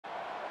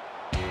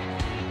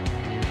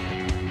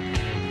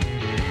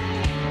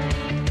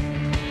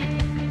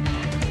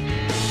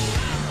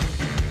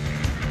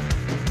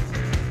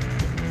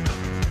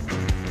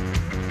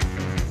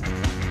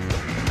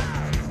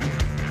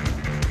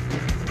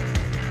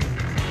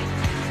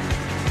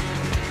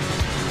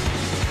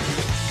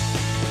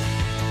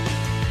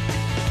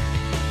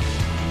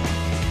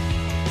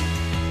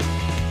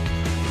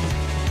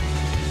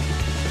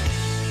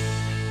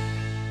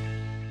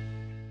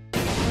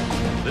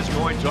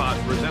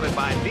presented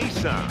by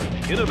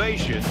Nissan.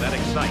 Innovation that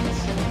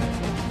excites.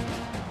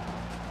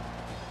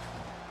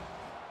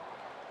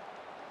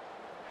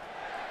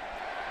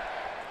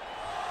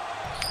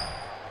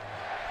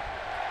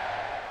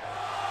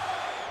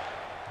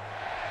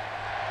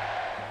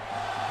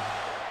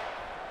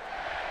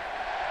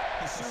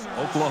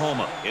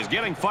 Oklahoma is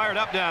getting fired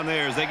up down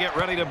there as they get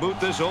ready to boot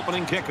this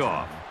opening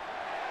kickoff.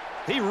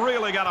 He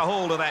really got a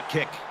hold of that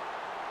kick.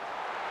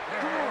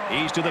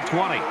 He's to the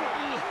 20.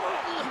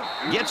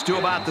 Gets to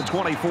about the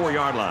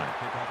 24-yard line.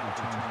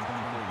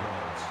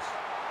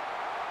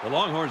 The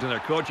Longhorns and their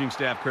coaching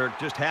staff, Kirk,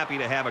 just happy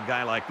to have a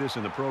guy like this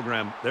in the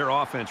program. Their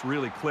offense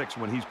really clicks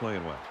when he's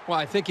playing well. Well,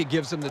 I think it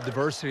gives them the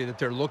diversity that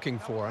they're looking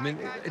for. I mean,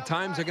 at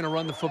times they're going to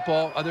run the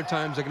football. Other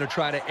times they're going to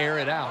try to air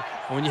it out.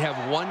 And when you have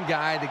one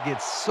guy that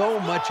gets so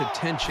much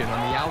attention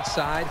on the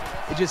outside,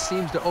 it just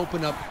seems to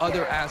open up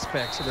other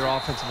aspects of their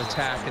offensive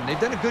attack. And they've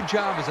done a good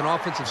job as an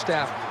offensive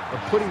staff of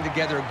putting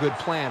together a good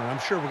plan. And I'm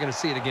sure we're going to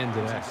see it again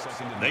today.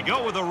 They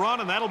go with a run,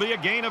 and that'll be a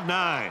gain of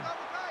 9.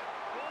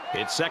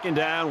 It's second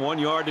down, 1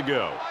 yard to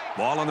go.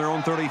 Ball on their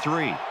own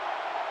 33.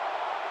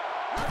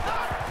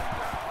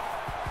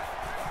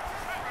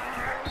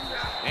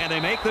 And they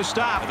make the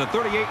stop at the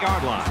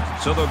 38-yard line.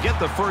 So they'll get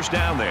the first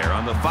down there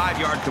on the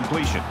 5-yard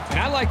completion. And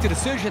I like the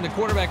decision the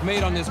quarterback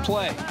made on this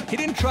play. He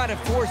didn't try to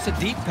force a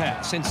deep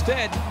pass.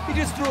 Instead, he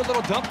just threw a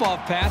little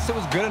dump-off pass that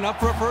was good enough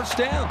for a first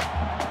down.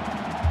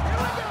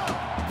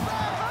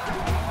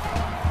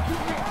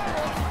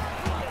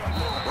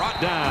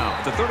 Brought down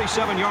at the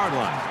 37-yard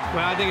line.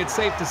 Well, I think it's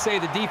safe to say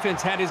the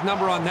defense had his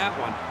number on that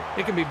one.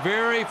 It can be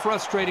very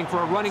frustrating for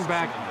a running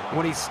back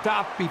when he's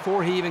stopped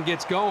before he even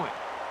gets going.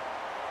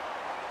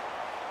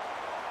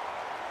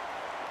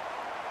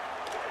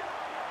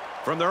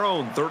 From their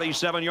own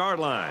 37-yard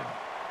line,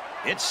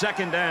 it's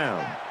second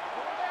down.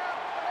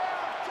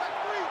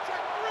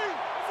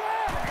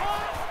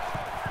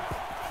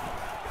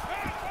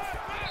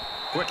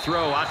 Quick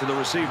throw out to the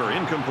receiver,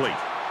 incomplete.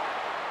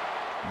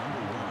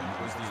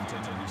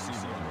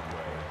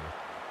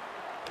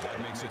 That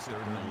makes it 3rd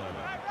and 11.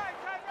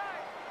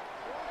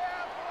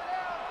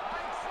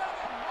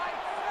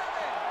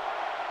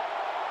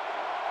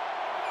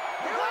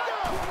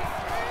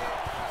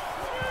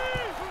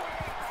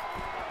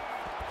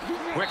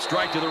 Quick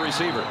strike to the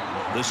receiver.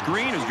 The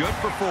screen is good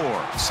for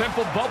 4.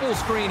 Simple bubble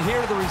screen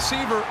here to the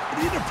receiver.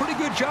 He did a pretty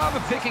good job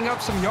of picking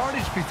up some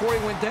yardage before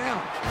he went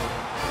down.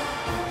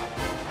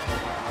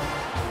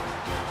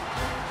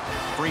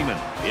 Freeman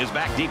is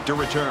back deep to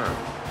return.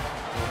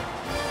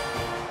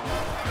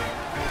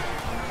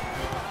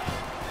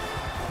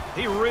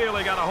 He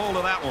really got a hold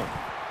of that one.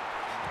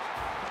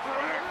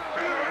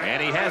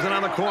 And he has it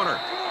on the corner.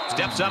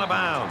 Steps out of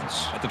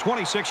bounds at the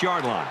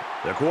 26-yard line.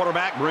 The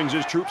quarterback brings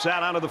his troops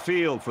out onto the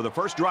field for the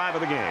first drive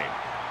of the game.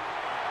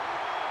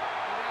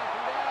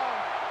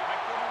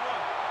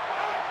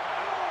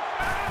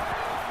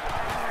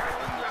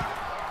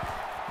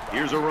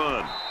 Here's a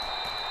run.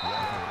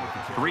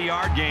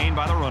 3-yard gain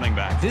by the running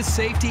back. This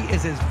safety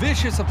is as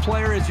vicious a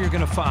player as you're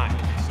going to find.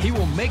 He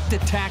will make the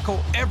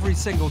tackle every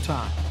single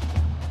time.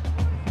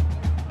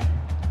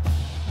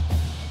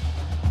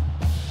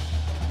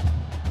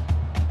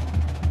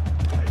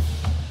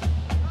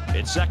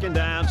 It's second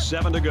down,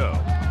 7 to go.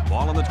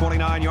 Ball on the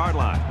 29-yard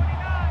line.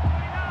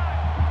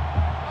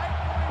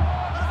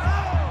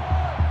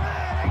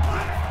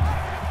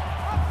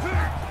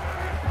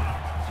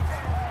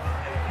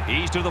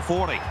 He's to the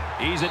 40.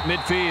 He's at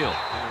midfield.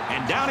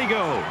 And down he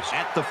goes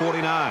at the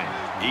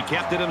 49. He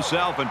kept it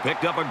himself and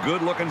picked up a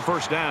good-looking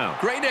first down.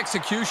 Great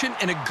execution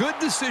and a good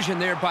decision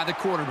there by the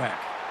quarterback.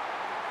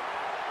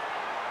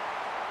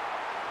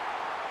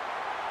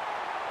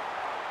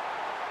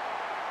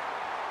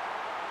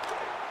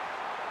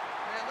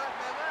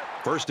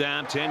 First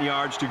down, 10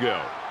 yards to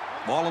go.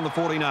 Ball on the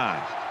 49.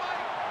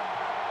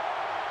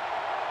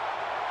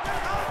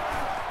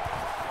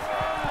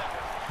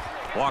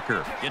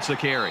 Walker gets the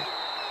carry.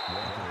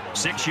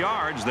 6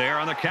 yards there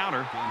on the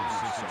counter.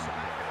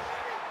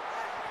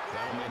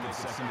 That'll make it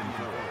 2nd and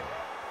 4.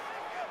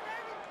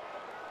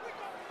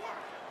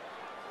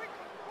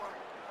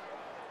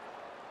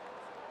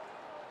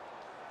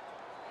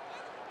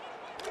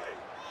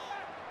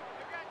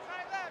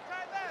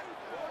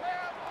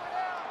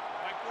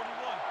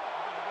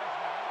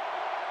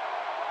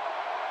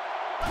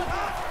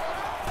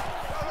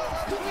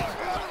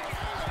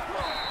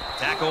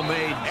 Tackle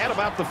made at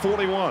about the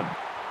 41.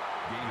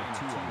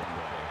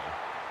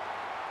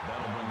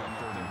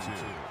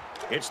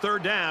 It's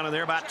 3rd down, and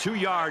they're about 2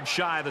 yards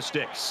shy of the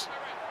sticks.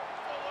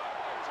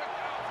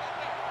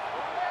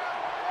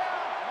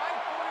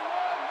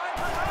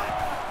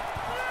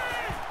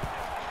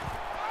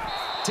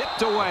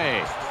 Tipped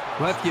away.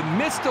 Well, if you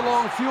missed a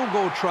long field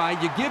goal try,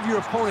 you give your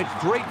opponent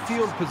great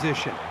field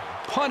position.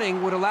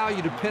 Punting would allow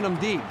you to pin them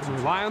deep and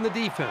rely on the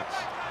defense.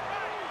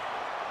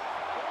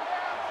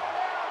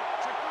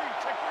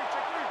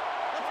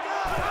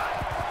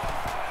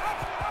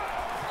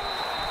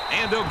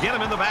 And they'll get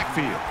him in the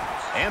backfield.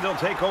 And they'll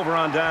take over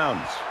on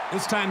downs.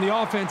 This time the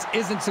offense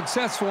isn't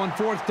successful on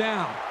 4th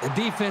down. The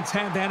defense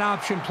had that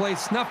option play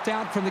snuffed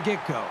out from the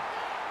get-go.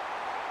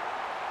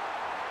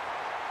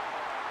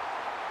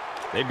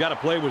 They've got to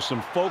play with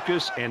some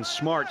focus and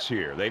smarts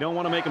here. They don't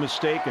want to make a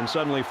mistake and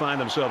suddenly find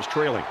themselves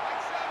trailing.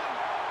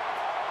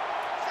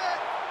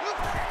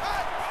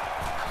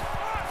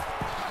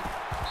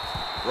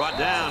 Brought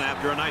down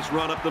after a nice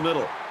run up the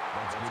middle.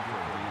 That's good for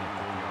a gain of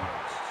 4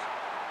 yards.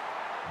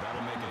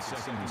 That'll make it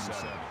 2nd and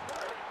 7.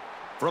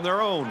 From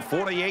their own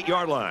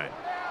 48-yard line.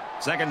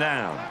 2nd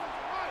down.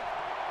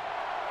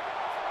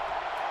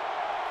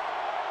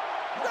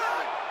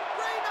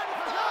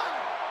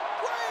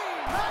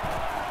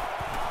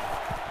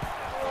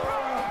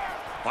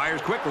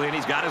 Fires quickly, and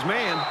he's got his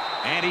man.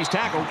 And he's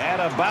tackled at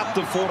about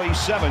the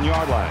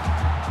 47-yard line.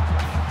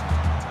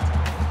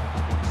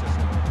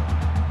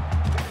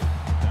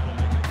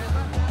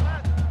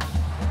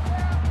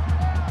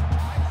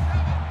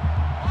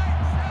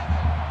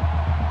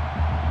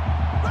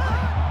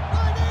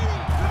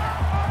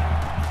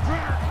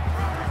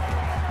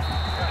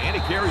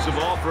 Carries the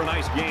ball for a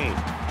nice gain.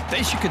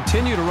 They should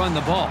continue to run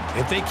the ball.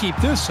 If they keep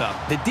this up,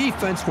 the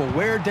defense will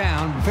wear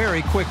down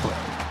very quickly.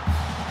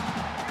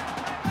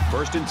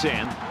 1st and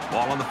 10.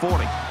 Ball on the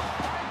 40.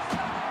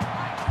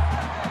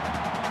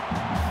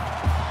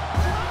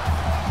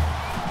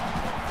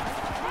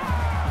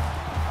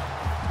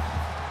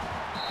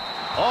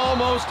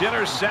 Almost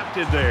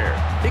intercepted there.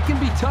 It can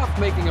be tough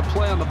making a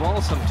play on the ball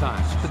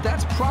sometimes, but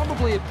that's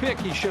probably a pick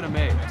he should have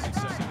made.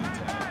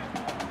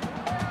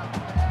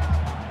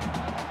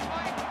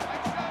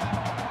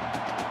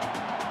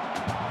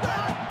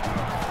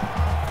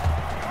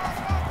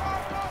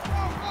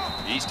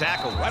 He's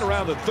tackled right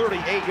around the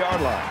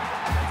 38-yard line.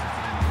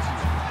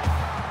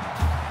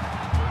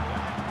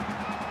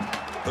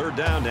 3rd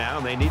down now,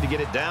 and they need to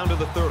get it down to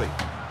the 30.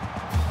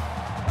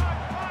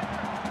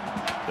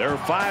 There are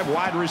 5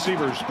 wide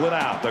receivers split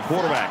out. The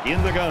quarterback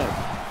in the gun.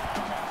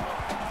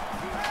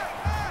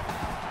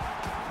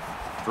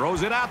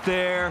 Throws it out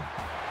there.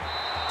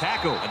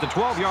 Tackle at the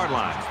 12-yard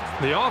line.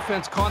 The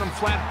offense caught him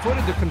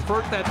flat-footed to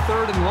convert that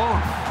 3rd and long.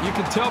 You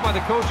can tell by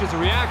the coach's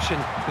reaction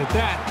that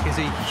that is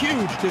a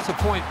huge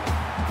disappointment.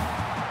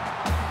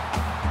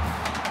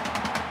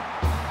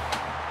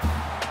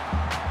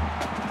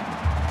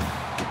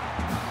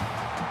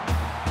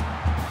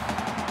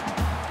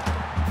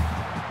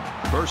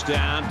 First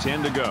down,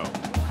 10 to go.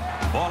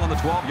 Ball on the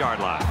 12-yard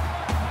line.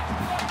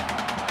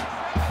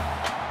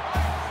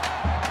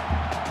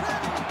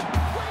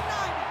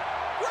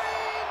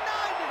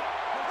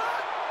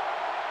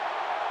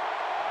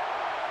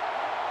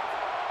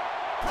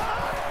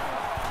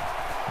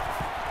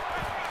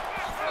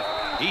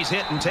 He's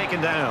hit and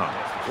taken down.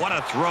 What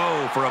a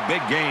throw for a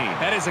big gain.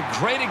 That is a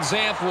great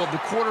example of the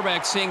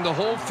quarterback seeing the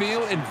whole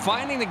field and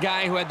finding the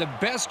guy who had the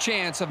best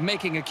chance of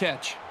making a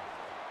catch.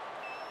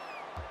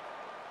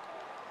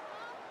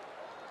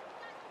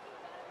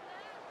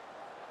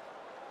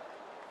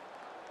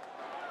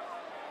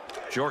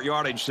 Short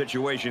yardage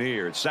situation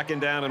here. It's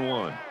 2nd down and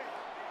 1.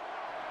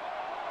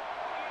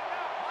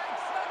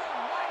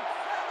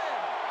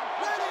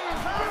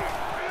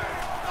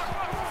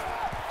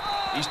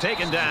 He's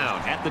taken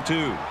down at the 2.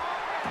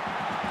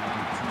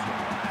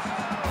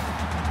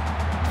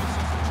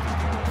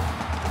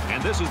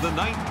 And this is the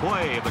 9th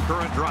play of the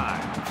current drive.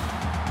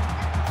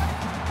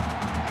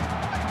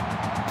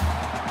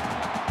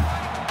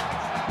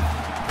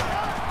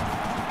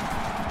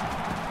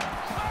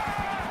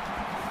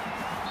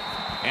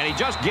 And he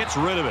just gets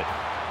rid of it.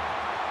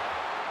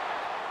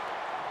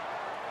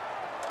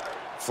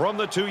 From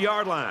the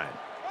 2-yard line,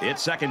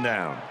 it's 2nd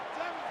down.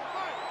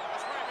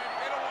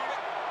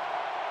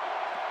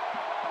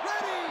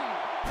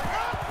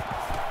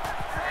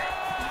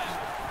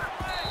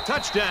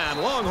 Touchdown,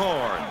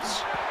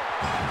 Longhorns.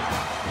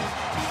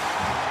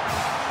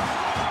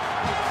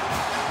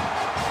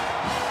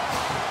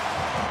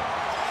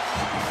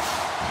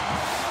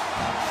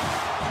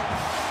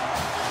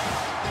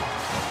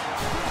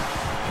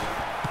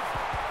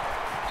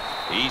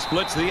 He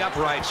splits the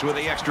uprights with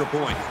the extra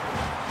point.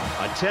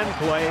 A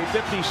 10-play,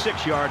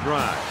 56-yard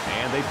drive,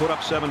 and they put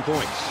up 7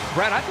 points.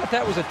 Brad, I thought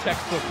that was a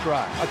textbook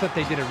drive. I thought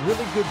they did a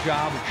really good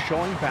job of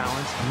showing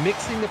balance,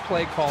 mixing the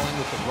play calling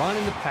with the run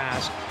and the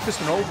pass.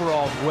 Just an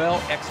overall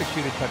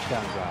well-executed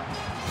touchdown drive.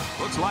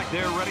 Looks like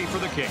they're ready for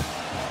the kick.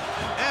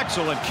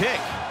 Excellent kick.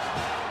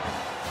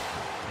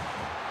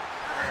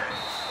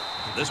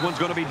 This one's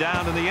going to be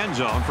down in the end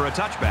zone for a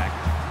touchback.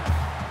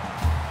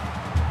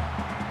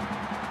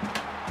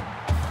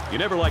 You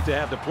never like to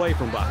have to play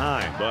from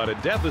behind, but a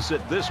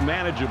deficit this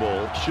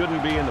manageable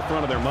shouldn't be in the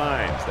front of their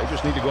minds. They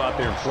just need to go out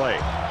there and play.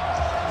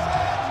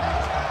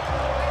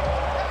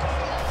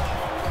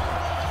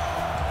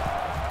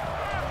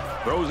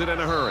 Throws it in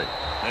a hurry.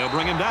 They'll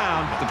bring him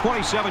down at the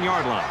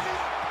 27-yard line.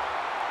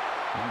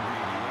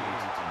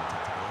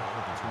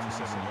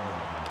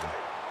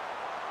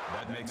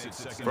 That makes it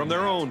 2nd From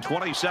their own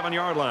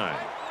 27-yard line.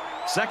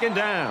 2nd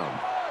down.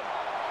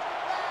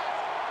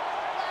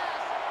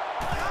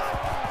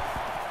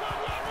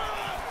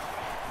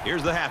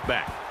 Here's the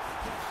halfback.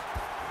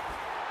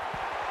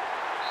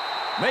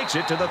 Makes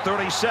it to the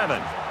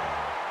 37.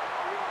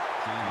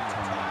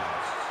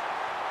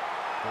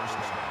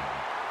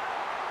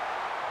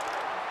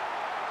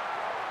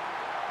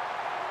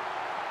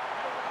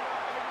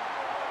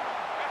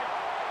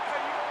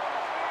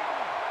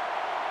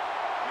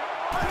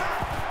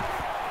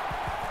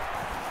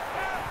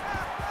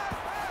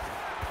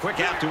 Quick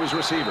out to his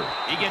receiver.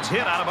 He gets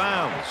hit out of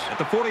bounds at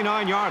the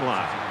 49-yard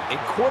line. A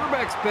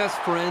quarterback's best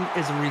friend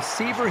is a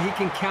receiver he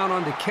can count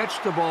on to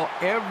catch the ball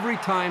every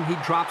time he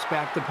drops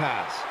back to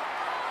pass.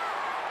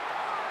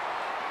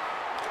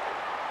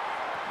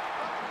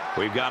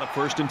 We've got a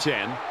 1st and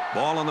 10.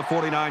 Ball on the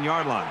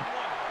 49-yard line.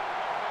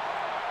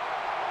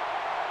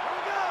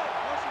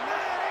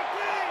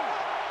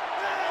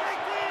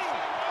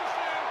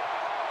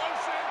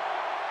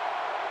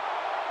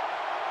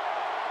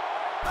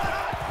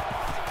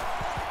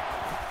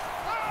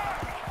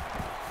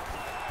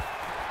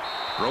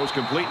 Throws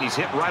complete, and he's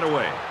hit right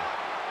away.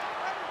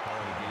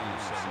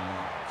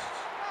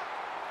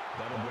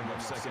 That'll bring up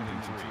 2nd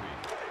and 3.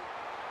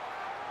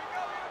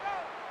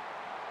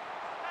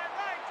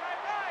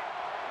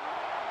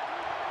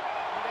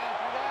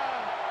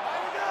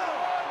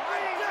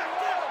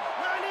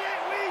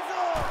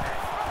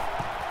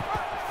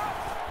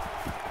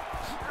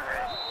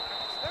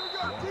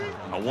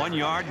 A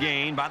 1-yard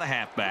gain by the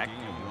halfback.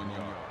 Gain of 1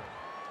 yard.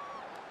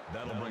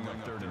 That'll bring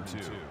up 3rd and 2.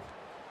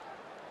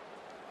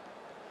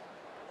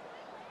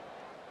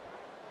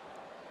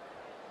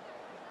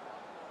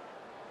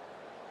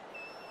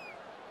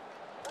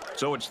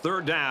 So it's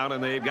 3rd down,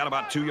 and they've got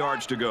about 2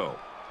 yards to go.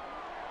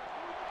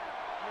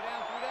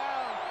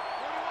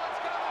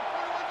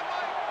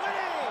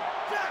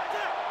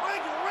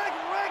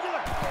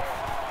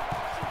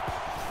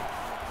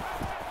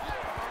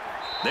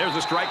 There's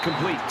a strike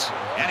complete,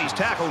 and he's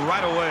tackled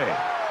right away.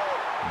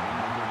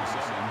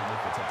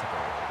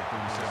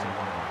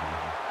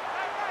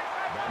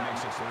 That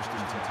makes it 1st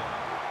and 10.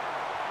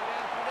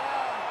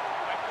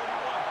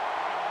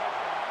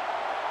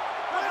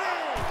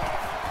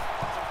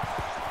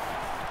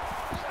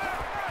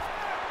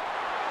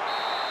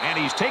 And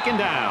he's taken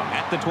down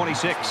at the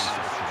 26.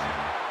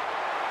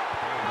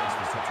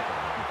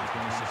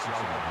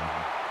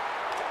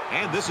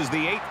 And this is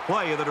the 8th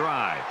play of the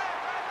drive.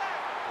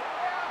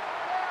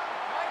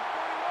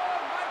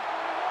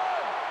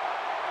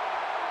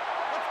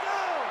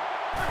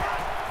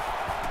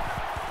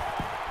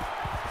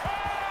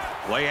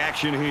 Play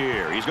action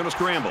here. He's going to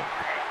scramble.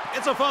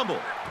 It's a fumble.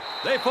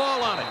 They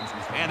fall on it.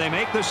 And they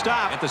make the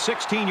stop at the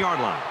 16-yard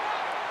line.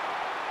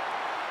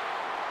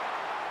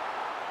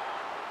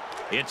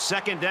 It's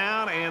 2nd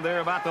down, and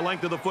they're about the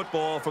length of the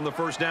football from the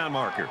 1st down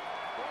marker.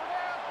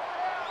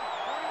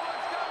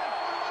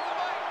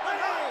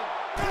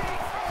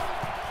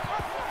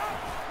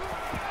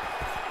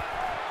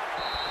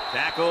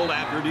 Tackled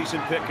after a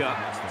decent pickup.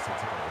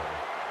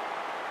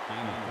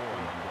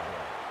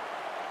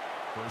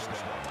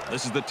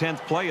 This is the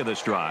 10th play of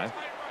this drive.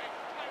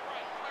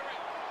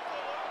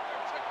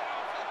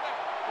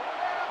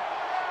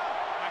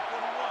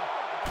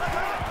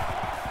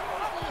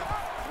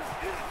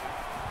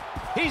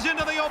 He's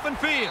into the open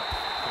field.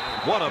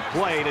 What a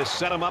play to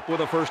set him up with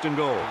a 1st and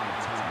goal.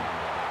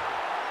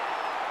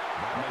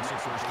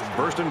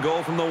 1st and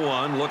goal from the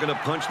 1, looking to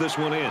punch this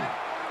one in.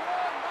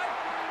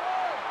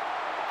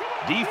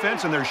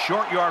 Defense in their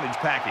short yardage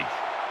package.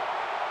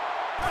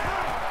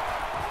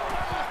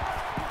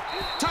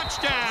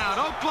 Touchdown,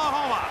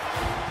 Oklahoma.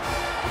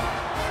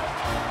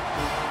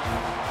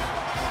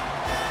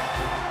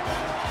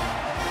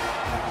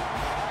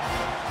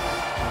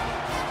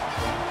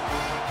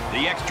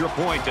 The extra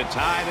point to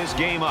tie this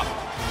game up.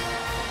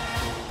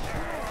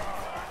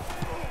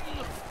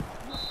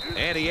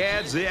 And he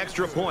adds the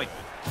extra point.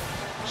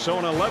 So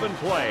an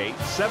 11-play,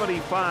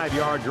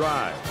 75-yard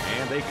drive.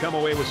 And they come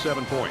away with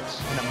 7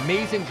 points. An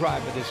amazing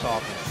drive by this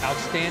offense.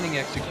 Outstanding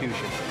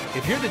execution.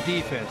 If you're the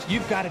defense,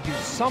 you've got to do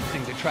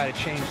something to try to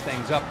change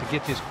things up to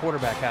get this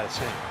quarterback out of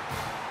sync.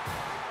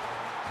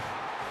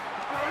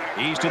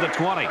 He's to the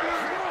 20.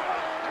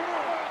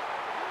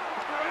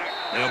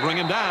 They'll bring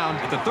him down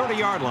at the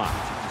 30-yard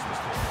line.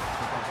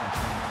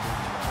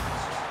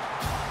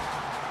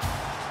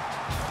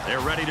 They're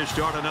ready to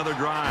start another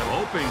drive,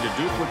 hoping to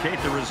duplicate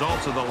the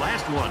results of the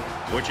last one,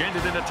 which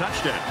ended in a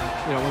touchdown.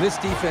 You know, when this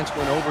defense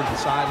went over to the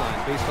sideline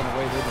based on the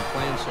way they've been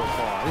playing so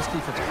far, this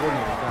defensive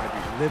coordinator is going to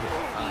be livid.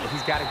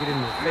 He's got to get in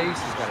their face.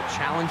 He's got to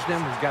challenge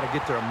them. He's got to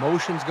get their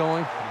emotions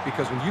going,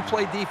 because when you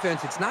play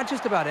defense, it's not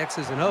just about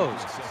X's and O's.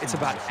 It's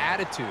about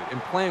attitude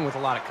and playing with a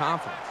lot of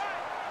confidence.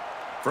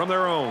 From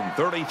their own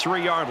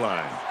 33-yard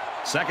line,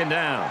 2nd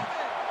down.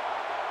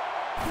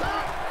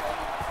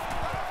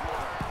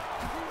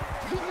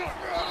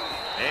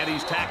 And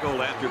he's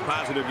tackled after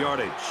positive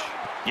yardage.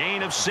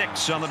 Gain of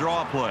 6 on the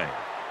draw play.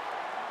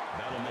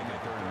 That'll make it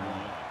 3rd and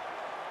 1.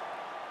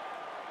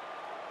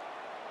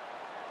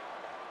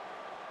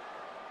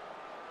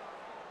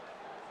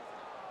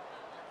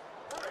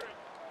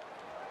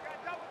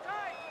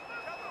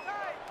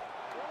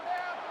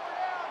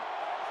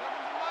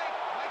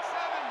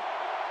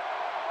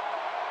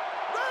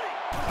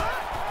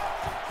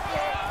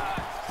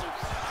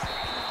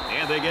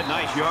 they get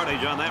nice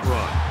yardage on that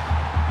run.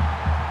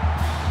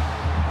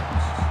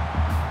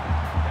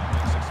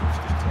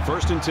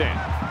 1st and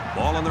 10.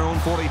 Ball on their own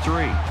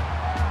 43.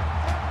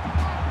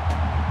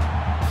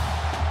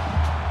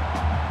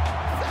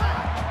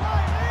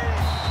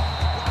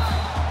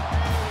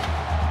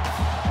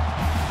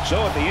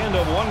 So at the end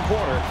of 1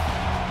 quarter,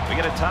 we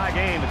get a tie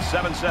game at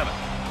 7-7.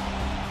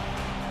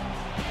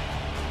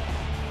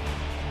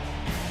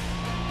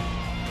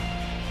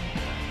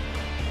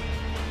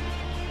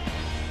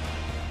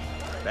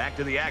 Back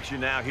to the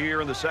action now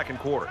here in the 2nd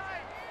quarter.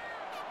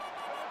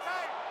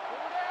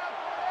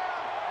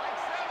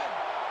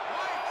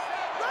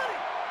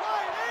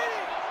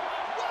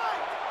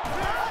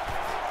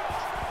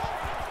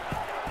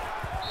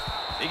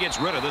 He gets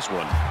rid of this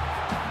one.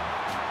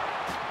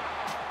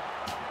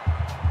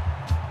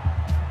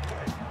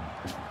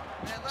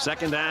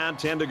 Second down,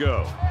 10 to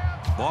go.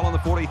 Ball on the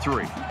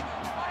 43.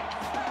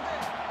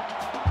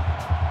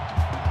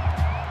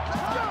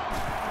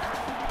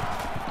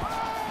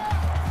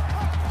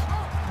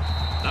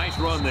 Nice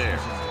run there.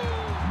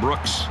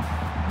 Brooks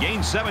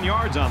gained 7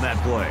 yards on that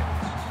play.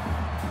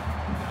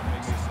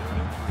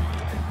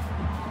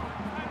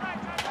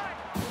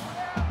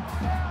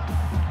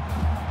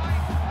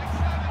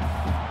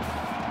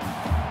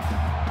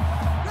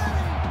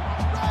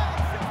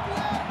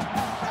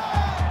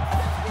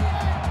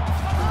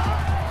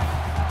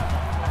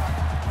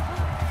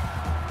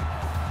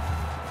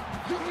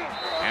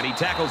 And he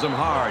tackles him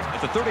hard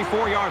at the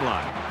 34-yard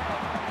line.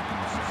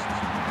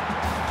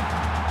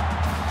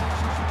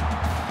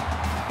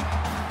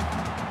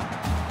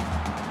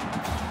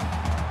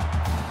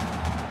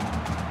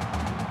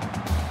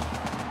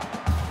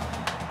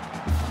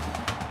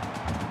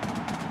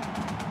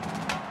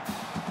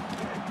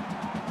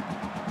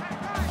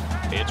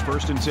 It's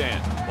 1st and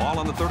 10. Ball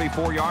on the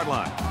 34-yard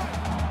line.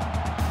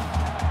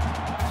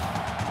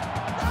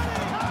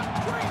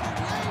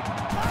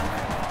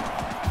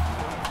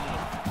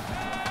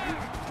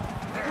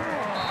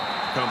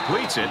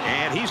 Completes it,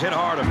 and he's hit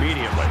hard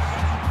immediately.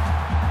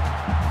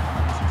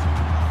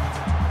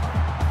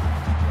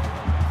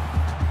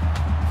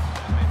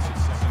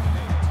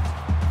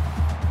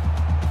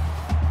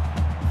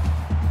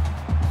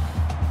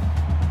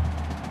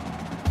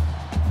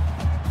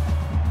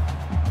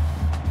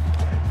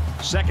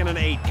 Second and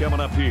 8 coming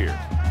up here.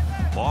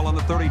 Ball on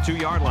the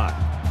 32-yard line.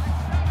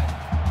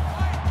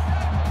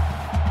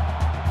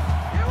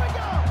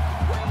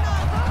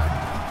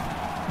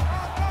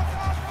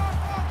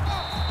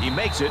 He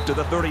makes it to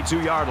the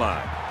 32-yard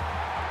line.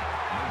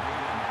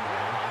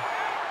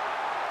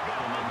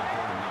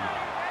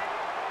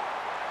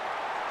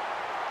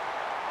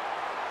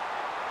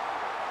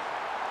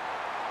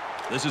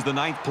 This is the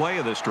 9th play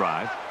of this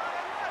drive.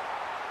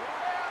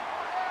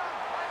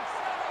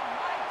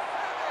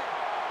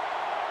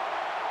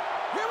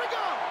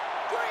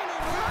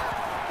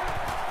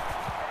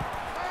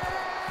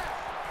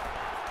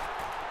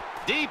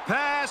 Deep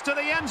pass to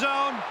the end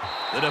zone.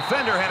 The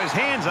defender had his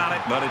hands on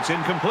it, but it's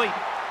incomplete.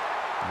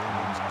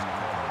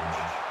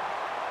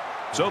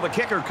 So the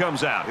kicker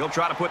comes out. He'll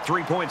try to put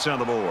 3 points on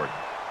the board.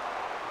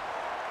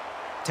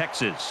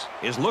 Texas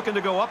is looking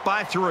to go up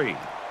by 3.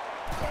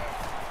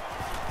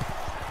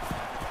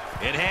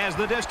 It has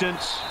the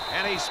distance,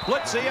 and he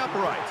splits the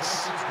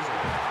uprights.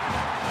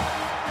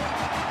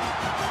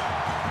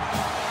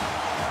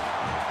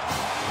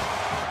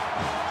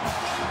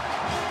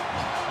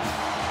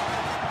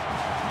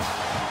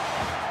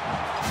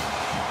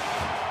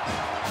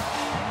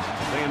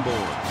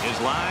 Is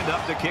lined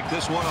up to kick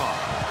this one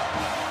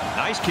off.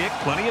 Nice kick,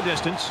 plenty of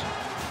distance.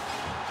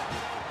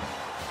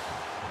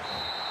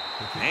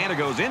 And it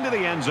goes into the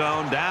end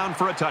zone, down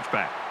for a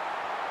touchback.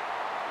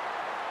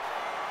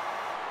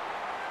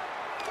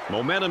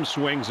 Momentum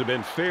swings have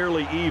been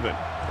fairly even.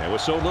 And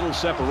with so little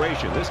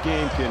separation, this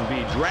game can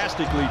be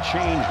drastically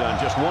changed on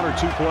just 1 or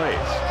 2 plays.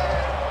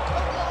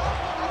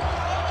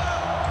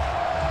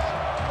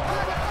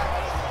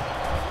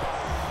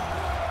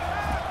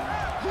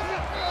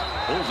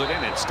 Pulls it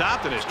in and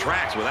stopped in his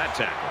tracks with that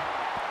tackle.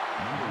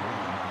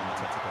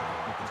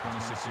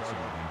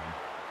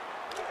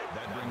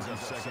 That brings up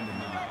 2nd and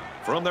 9.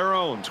 From their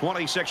own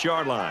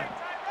 26-yard line.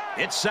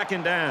 It's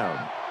 2nd down.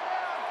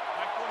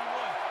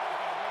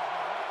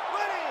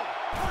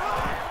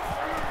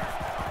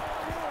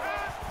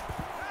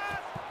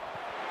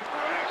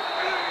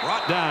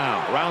 Brought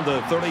down around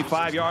the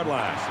 35-yard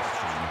line.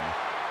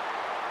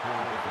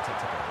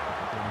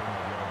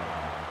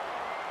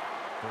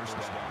 First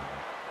down.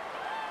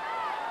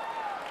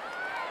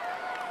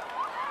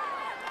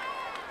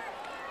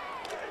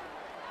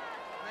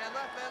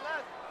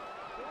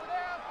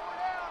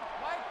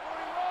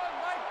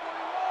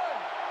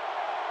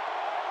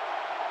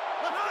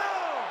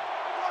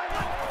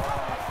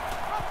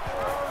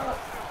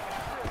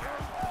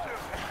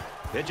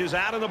 Pitches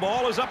out and the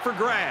ball is up for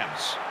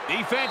grabs.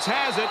 Defense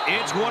has it.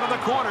 It's one of the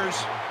corners.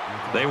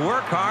 They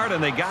work hard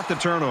and they got the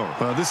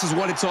turnover. This is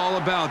what it's all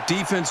about.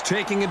 Defense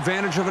taking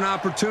advantage of an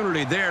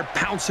opportunity. They're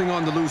pouncing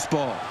on the loose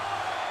ball.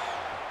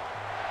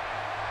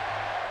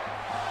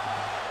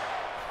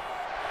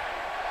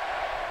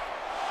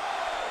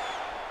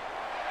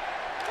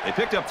 They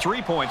picked up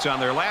 3 points on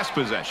their last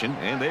possession,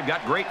 and they've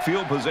got great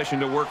field position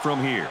to work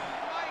from here.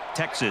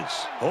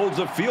 Texas holds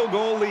a field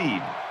goal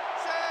lead.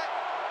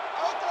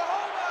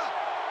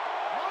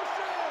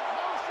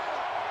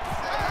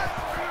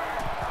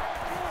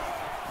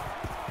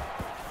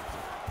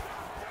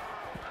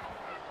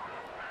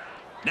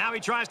 Now he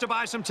tries to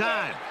buy some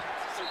time.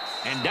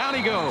 And down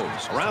he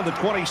goes around the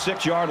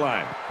 26-yard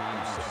line.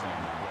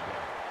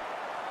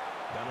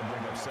 That'll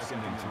bring up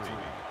 2nd and 3.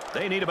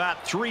 They need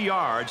about 3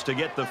 yards to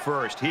get the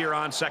first here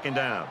on 2nd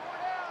down.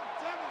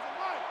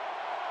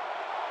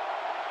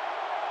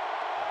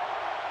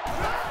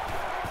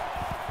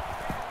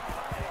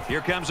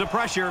 Here comes the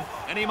pressure,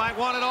 and he might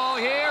want it all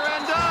here,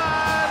 and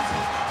does!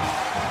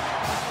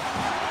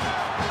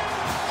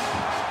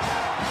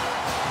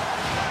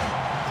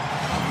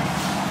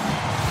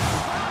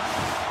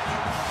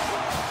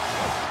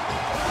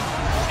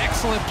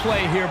 Excellent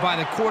play here by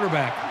the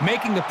quarterback,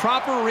 making the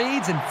proper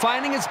reads and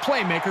finding his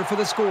playmaker for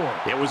the score.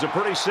 It was a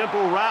pretty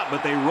simple route,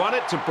 but they run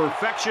it to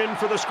perfection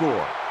for the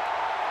score.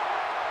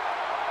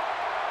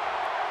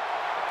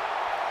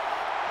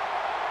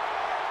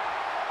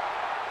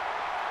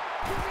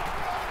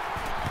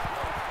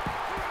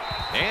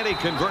 And he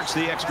converts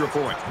the extra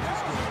point.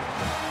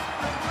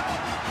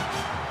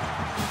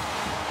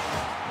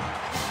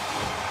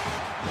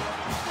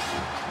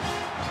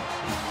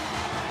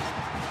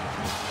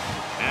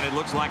 And it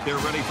looks like they're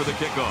ready for the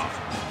kickoff.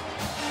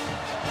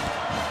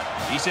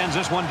 He sends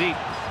this one deep.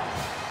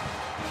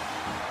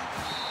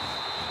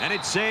 And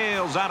it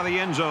sails out of the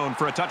end zone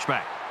for a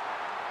touchback.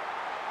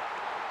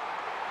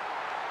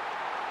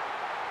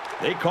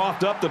 They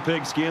coughed up the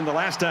pigskin the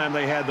last time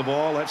they had the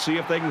ball. Let's see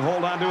if they can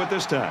hold on to it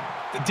this time.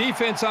 The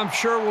defense, I'm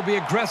sure, will be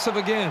aggressive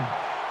again.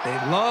 They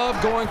love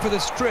going for the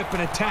strip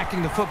and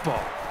attacking the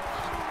football.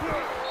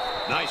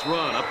 Nice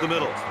run up the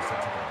middle. That'll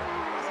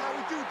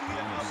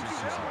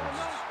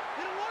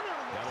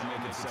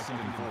make it 2nd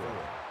and 4.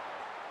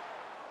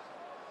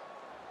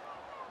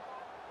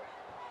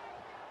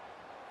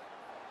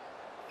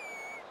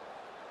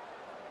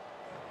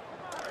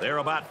 They're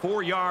about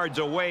 4 yards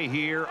away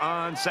here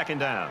on 2nd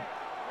down.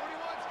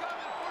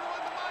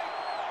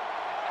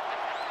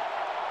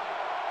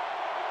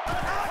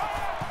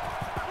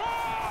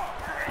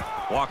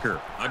 Walker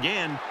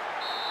again.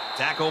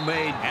 Tackle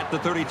made at the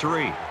 33.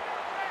 Called a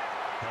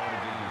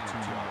gain of 2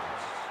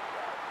 yards.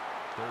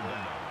 3rd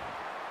down.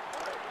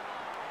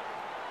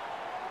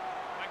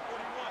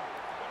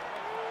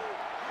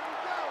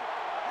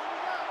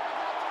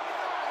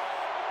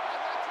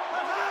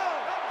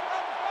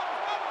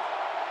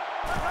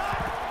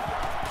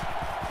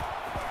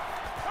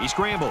 He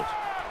scrambles.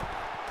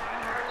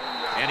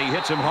 And he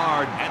hits him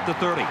hard at the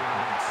 30.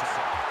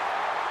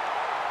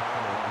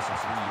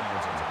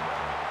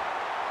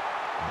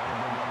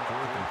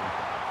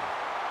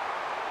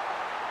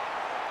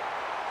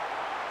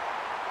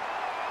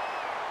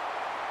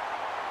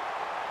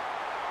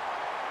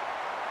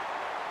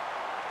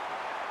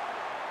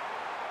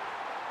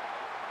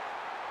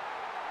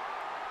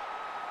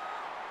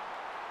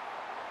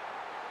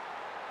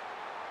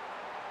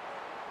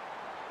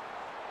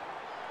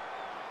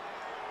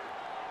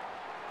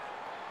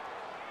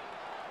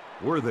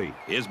 Worthy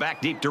is back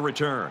deep to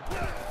return.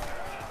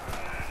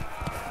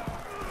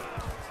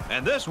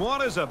 And this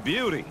one is a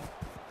beauty.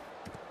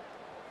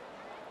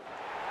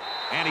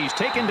 And he's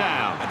taken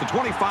down at the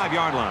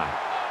 25-yard line.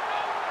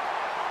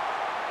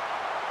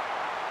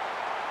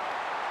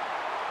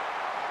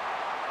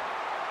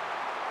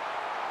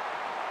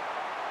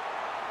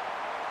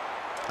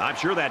 I'm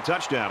sure that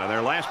touchdown in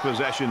their last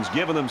possession's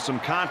given them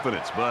some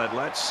confidence, but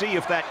let's see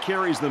if that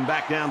carries them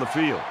back down the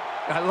field.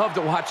 I love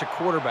to watch a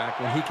quarterback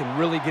when he can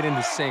really get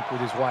into sync with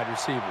his wide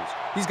receivers.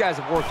 These guys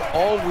have worked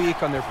all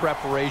week on their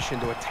preparation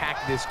to attack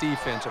this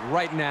defense, and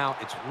right now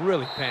it's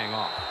really paying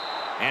off.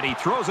 And he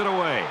throws it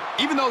away.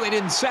 Even though they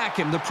didn't sack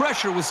him, the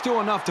pressure was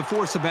still enough to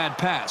force a bad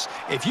pass.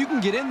 If you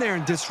can get in there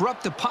and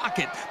disrupt the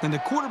pocket, then the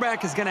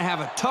quarterback is going to have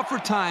a tougher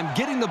time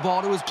getting the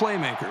ball to his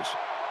playmakers.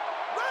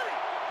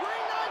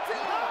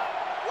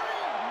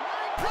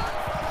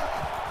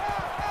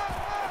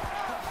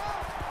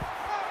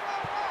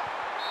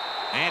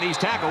 And he's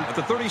tackled at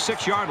the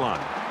 36-yard line.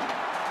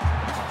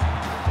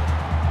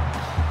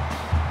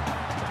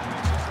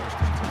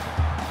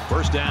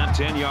 First down,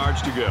 10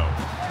 yards to go.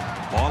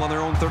 Ball on their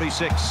own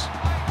 36.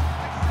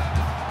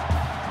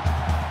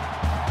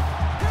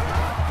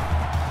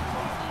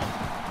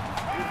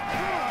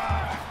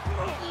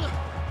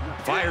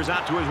 Fires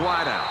out to his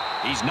wideout.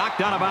 He's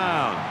knocked out of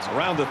bounds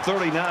around the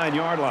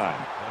 39-yard line.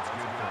 That's good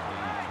for a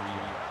gain of 3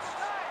 yards.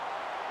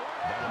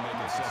 That'll make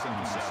it 2nd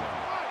and 7.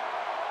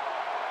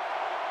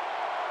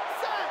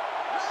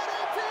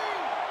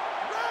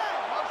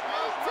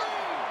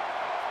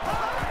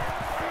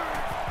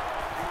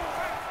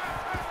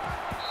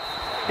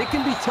 It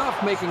can be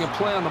tough making a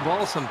play on the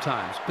ball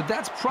sometimes, but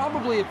that's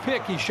probably a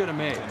pick he should have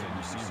made.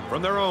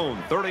 From their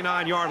own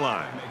 39-yard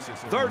line.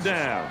 3rd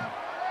down.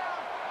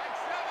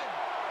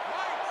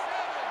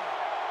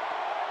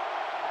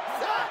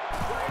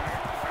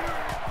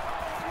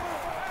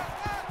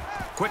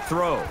 Quick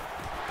throw.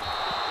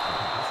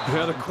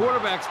 Yeah, the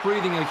quarterback's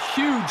breathing a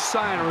huge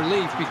sigh of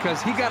relief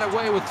because he got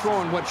away with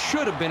throwing what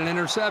should have been an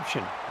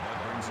interception.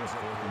 That brings us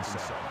 4th and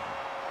 7.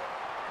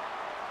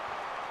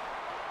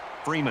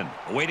 Freeman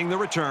awaiting the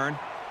return.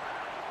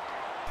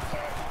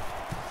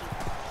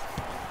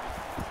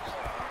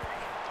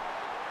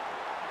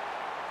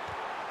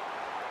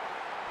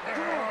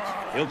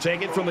 He'll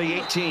take it from the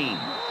 18.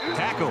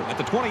 Tackle at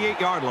the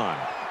 28-yard line.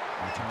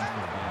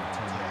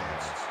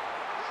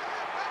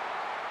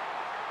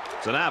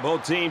 So now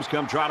both teams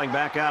come trotting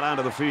back out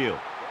onto the field.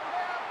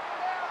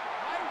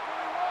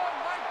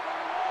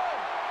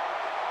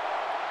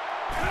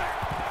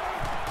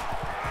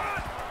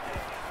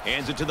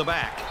 Hands it to the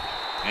back.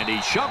 And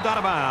he's shoved out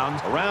of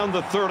bounds around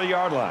the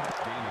 30-yard line.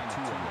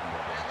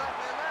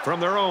 From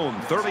their own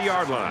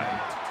 30-yard line.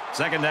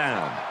 2nd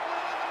down.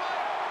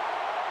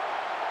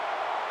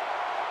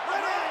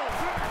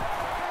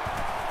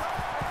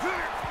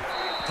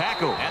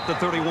 Tackle at the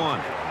 31.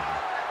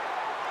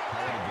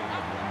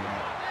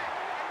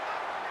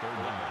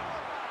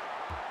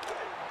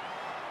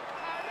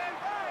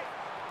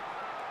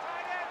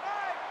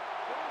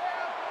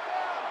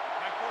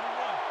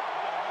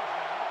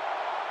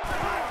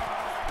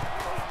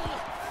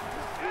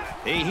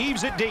 He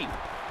heaves it deep.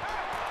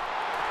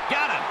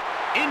 Got him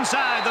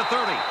inside the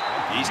 30.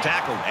 He's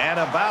tackled at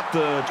about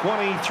the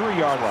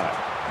 23-yard line.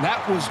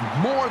 That was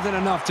more than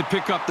enough to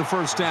pick up the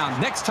 1st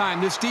down. Next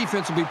time, this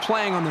defense will be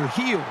playing on their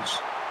heels.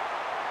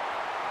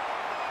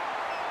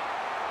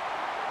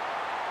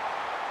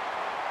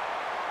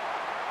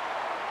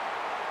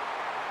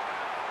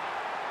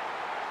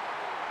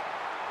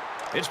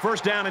 It's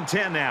 1st down and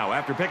 10 now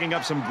after picking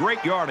up some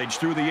great yardage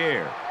through the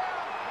air.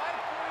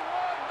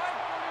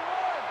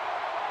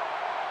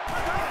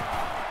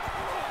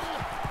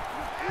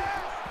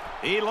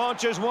 He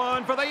launches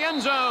one for the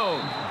end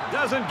zone.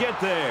 Doesn't get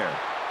there.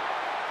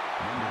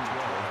 Number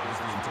 12 is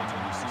the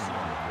intended receiver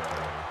on the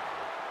play.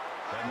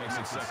 That makes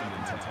it 2nd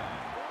and 10.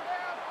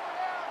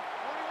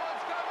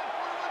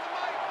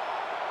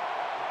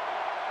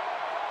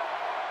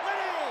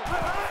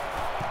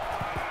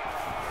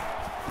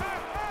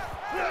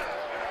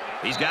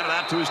 He's got it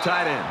out to his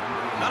tight end.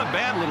 Not a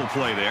bad little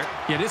play there.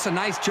 Yeah, this is a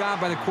nice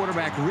job by the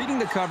quarterback reading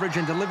the coverage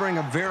and delivering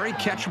a very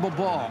catchable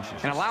ball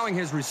and allowing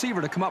his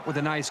receiver to come up with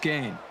a nice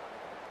gain.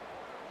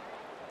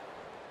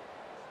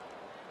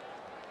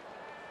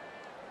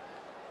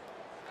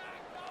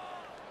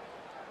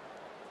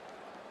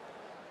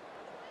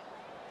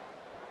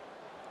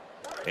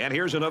 And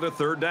here's another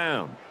 3rd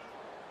down.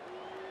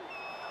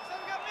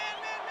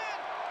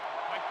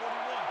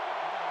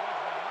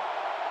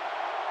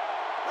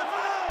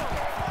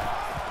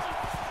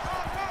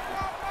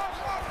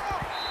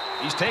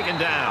 He's taken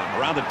down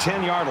around the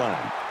 10-yard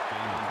line.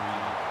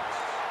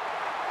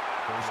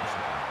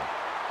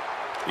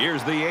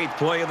 Here's the 8th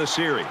play of the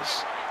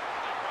series.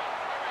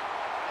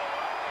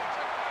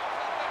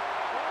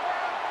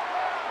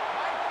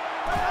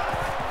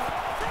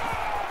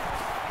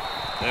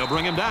 They'll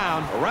bring him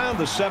down around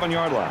the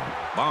 7-yard line.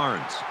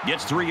 Barnes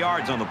gets 3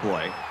 yards on the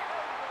play.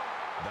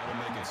 That'll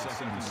make it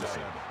 2nd and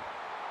 7.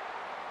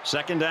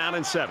 2nd down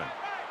and 7.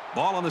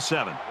 Ball on the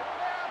 7.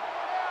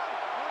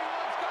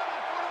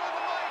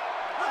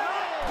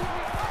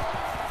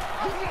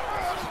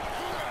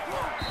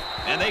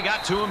 And they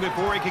got to him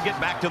before he could get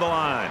back to the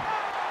line.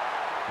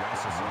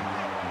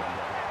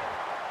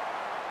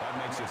 That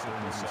makes it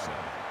 3rd and 7.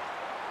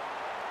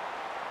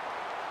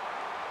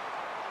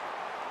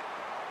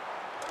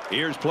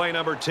 Here's play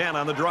number 10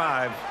 on the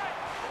drive.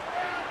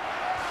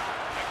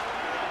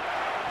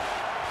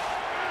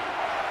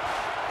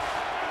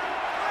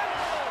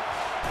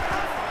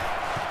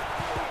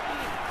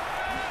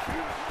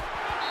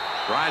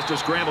 Tries to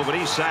scramble, but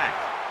he's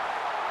sacked.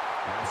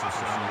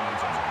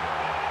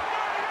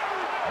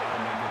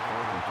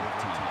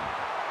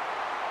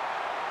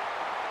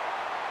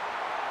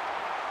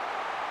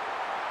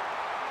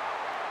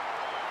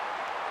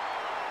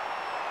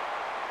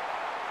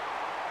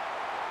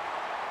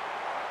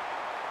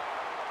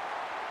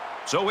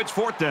 So it's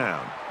 4th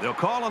down. They'll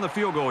call on the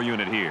field goal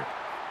unit here.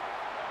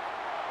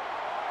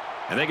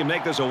 And they can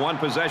make this a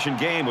one-possession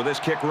game with this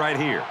kick right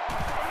here.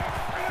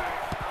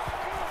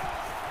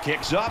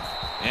 Kicks up,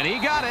 and he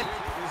got it.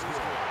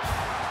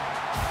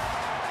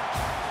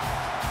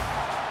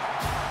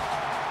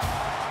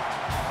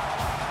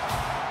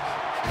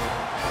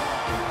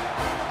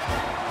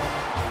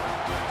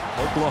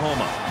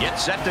 Oklahoma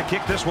gets set to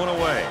kick this one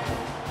away.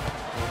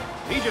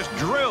 He just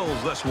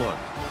drills this one.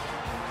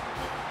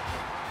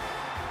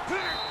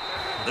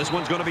 This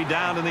one's going to be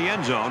down in the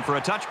end zone for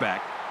a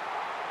touchback.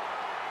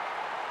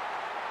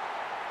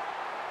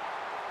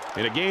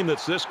 In a game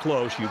that's this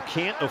close, you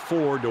can't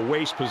afford to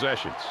waste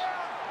possessions.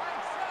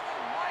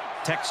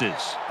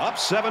 Texas up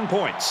 7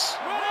 points.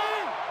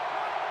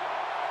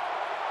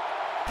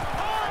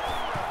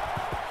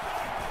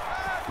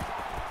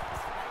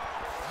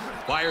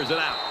 Fires it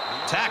out.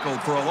 Tackled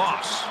for a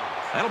loss.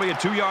 That'll be a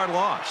 2-yard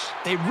loss.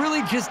 They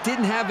really just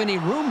didn't have any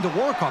room to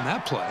work on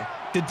that play.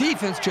 The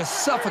defense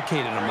just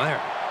suffocated them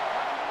there.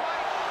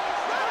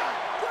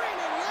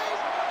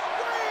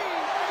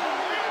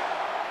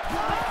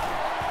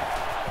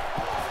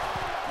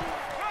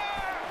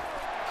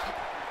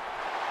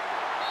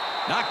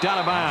 Knocked out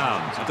of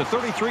bounds at the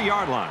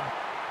 33-yard line.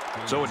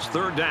 So it's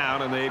 3rd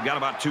down, and they've got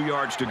about 2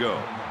 yards to go.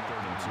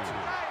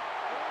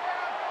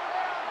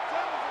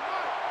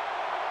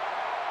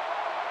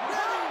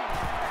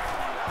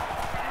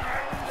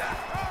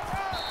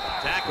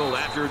 Tackled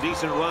after a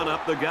decent run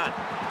up the gut.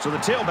 So the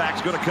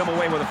tailback's going to come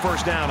away with a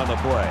 1st down on the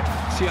play.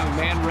 This young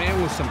man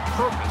ran with some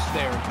purpose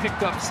there and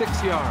picked up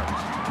 6 yards.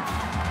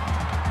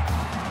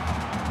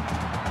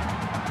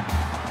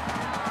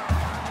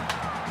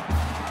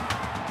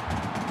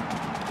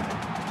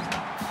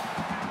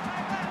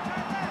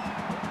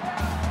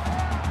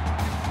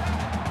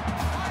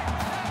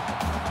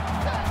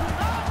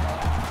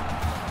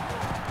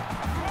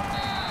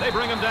 They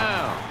bring him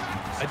down.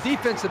 A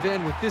defensive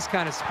end with this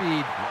kind of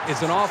speed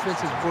is an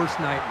offense's worst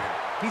nightmare.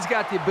 He's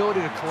got the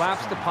ability to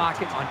collapse the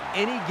pocket on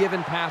any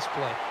given pass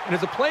play. And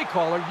as a play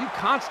caller, you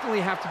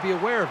constantly have to be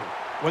aware of it.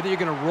 Whether you're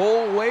going to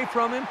roll away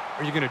from him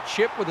or you're going to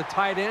chip with a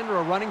tight end or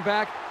a running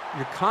back,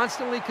 you're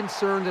constantly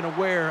concerned and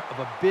aware of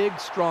a big,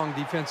 strong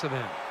defensive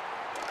end.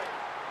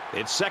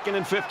 It's 2nd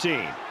and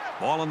 15.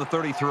 Ball on the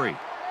 33.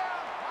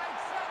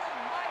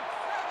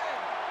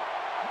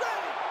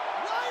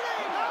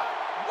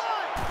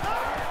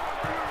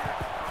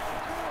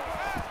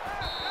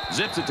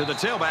 Zips it to the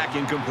tailback,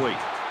 incomplete.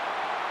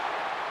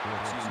 The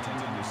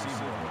intended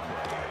receiver on the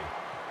play.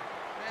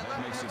 That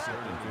makes it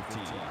 3rd and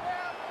 15.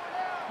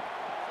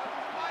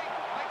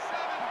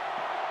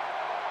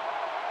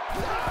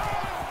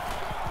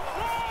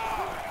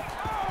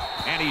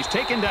 And he's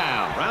taken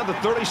down around the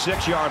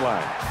 36-yard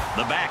line.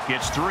 The back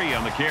gets 3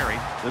 on the carry.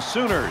 The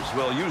Sooners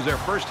will use their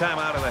first time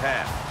out of the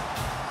half.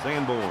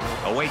 Sanborn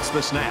awaits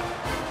the snap.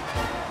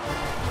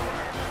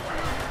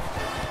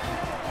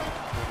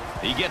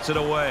 He gets it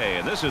away,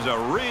 and this is a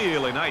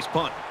really nice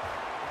punt.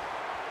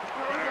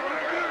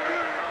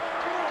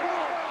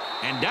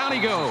 And down he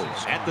goes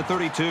at the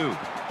 32.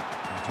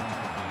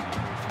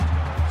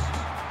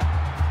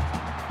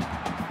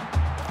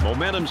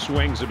 Momentum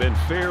swings have been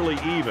fairly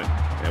even.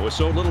 And with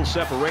so little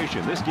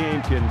separation, this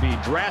game can be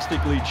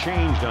drastically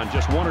changed on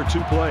just 1 or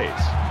 2 plays.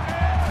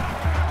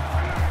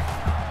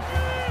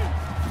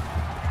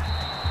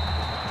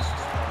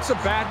 It's a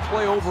bad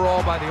play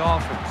overall by the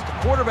offense.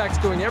 The quarterback's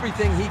doing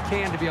everything he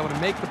can to be able to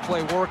make the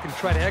play work and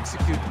try to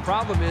execute. The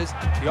problem is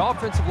the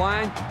offensive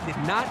line did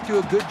not do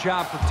a good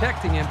job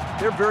protecting him.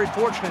 They're very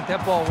fortunate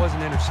that ball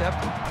wasn't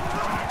intercepted.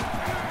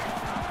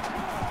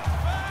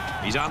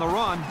 He's on the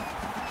run.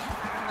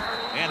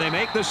 And they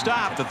make the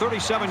stop at the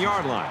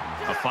 37-yard line.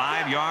 A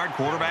 5-yard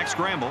quarterback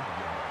scramble.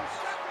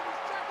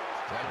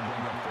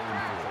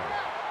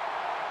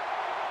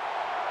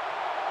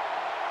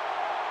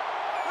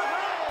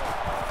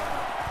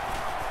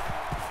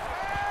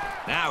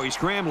 Now he's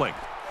scrambling.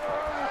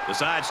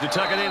 Decides to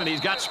tuck it in, and he's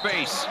got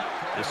space.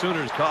 The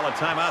Sooners call a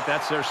timeout.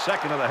 That's their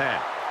 2nd of the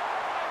half.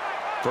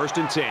 1st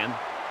and 10.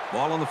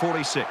 Ball on the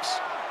 46.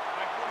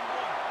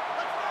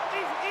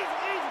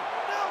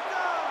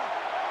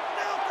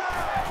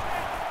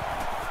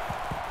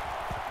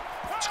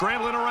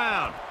 Scrambling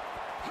around.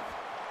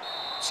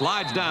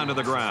 Slides down to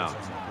the ground.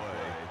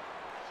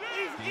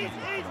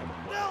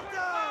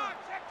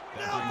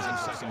 That brings him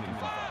 2nd and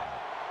 5.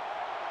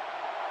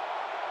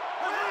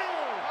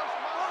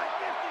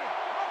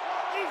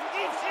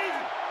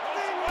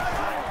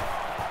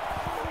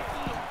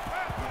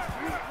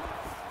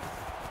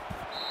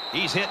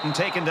 He's hit and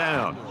taken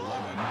down.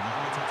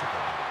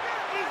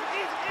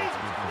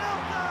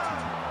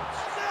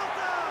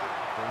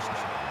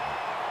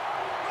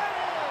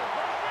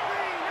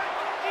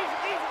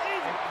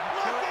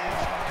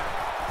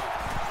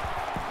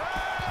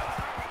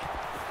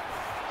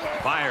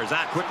 Fires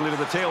out quickly to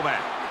the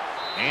tailback.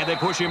 And they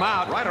push him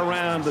out right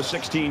around the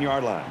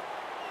 16-yard line.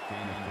 Gain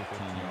of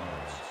 15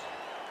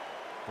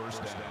 yards.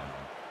 1st down.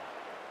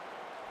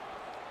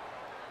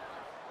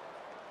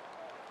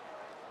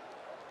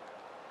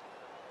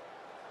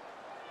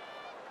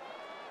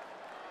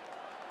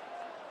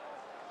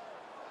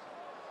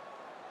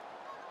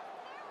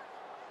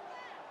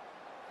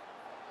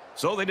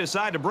 So they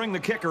decide to bring the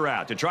kicker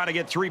out to try to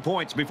get 3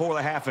 points before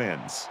the half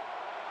ends.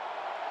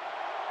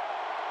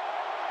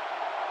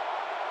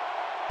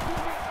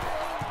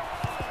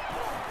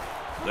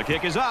 The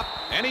kick is up,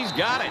 and he's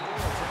got it.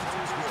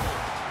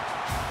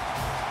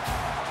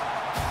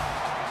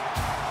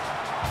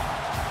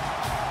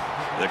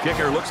 The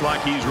kicker looks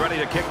like he's ready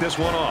to kick this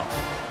one off.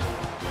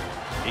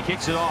 He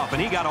kicks it off,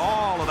 and he got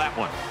all of that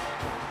one.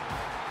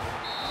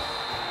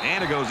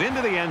 And it goes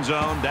into the end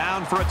zone,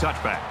 down for a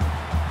touchback.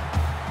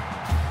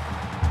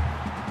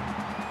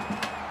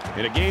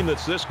 In a game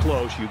that's this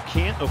close, you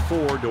can't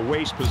afford to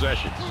waste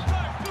possessions.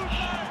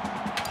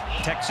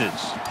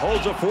 Texas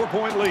holds a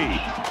 4-point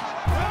lead.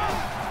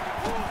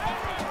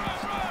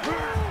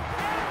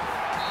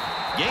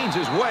 Gains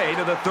his way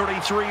to the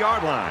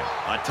 33-yard line.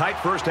 A tight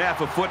first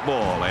half of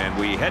football, and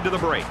we head to the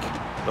break.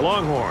 The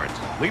Longhorns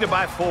lead it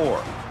by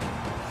 4.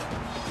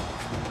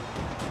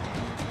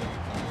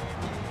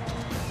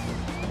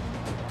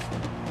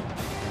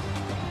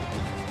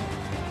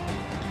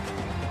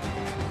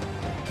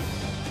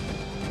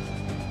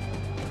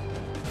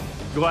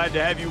 Glad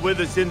to have you with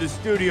us in the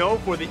studio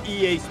for the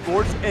EA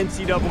Sports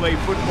NCAA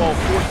Football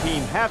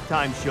 14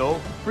 halftime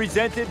show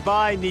presented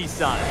by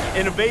Nissan.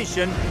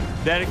 Innovation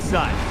that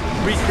excites.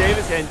 Reese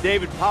Davis and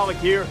David Pollack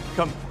here,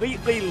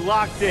 completely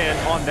locked in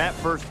on that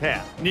first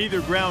half. Neither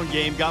ground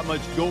game got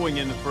much going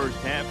in the first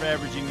half,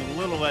 averaging a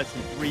little less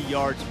than 3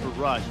 yards per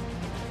rush.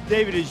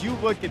 David, as you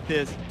look at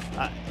this,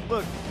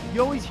 look, you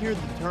always hear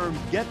the term,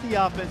 get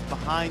the offense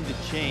behind the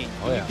chain.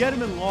 When you get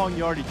them in long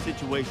yardage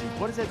situations,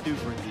 what does that do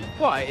for a team?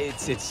 Well,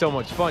 it's so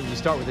much fun. You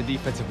start with the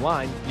defensive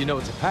line, you know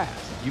it's a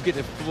pass. You get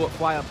to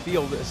fly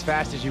upfield as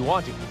fast as you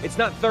want to. It's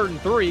not 3rd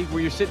and 3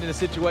 where you're sitting in a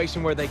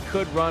situation where they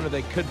could run or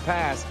they could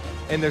pass,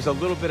 and there's a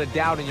little bit of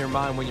doubt in your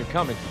mind when you're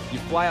coming. You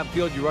fly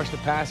upfield, you rush the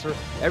passer.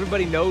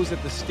 Everybody knows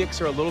that the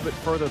sticks are a little bit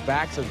further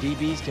back, so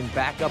DBs can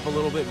back up a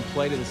little bit and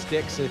play to the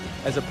sticks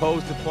as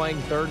opposed to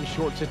playing 3rd and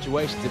short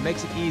situations. It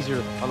makes it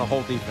easier on the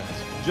whole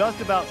defense.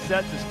 Just about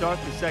set to start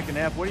the second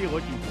half. What are you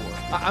looking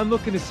for? I'm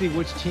looking to see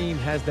which team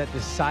has that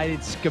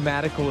decided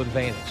schematical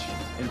advantage.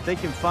 And if they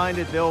can find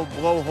it, they'll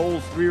blow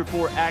holes 3 or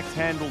 4 axe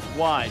handles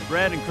wide.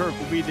 Brad and Kirk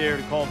will be there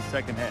to call the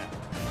second half.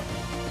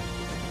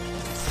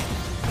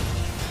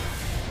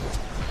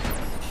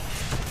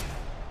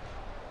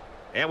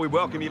 And we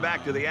welcome you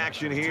back to the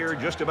action here,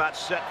 just about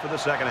set for the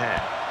second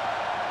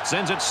half.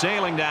 Sends it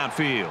sailing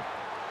downfield.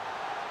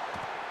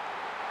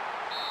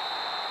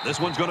 This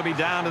one's going to be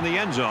down in the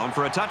end zone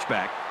for a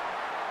touchback.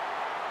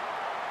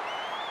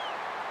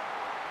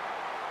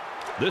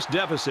 This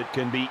deficit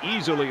can be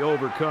easily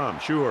overcome,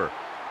 sure.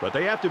 But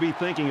they have to be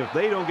thinking if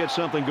they don't get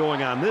something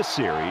going on this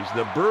series,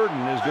 the burden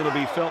is going to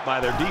be felt by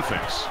their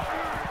defense.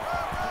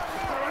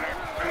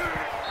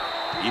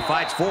 He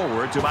fights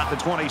forward to about the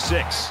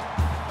 26.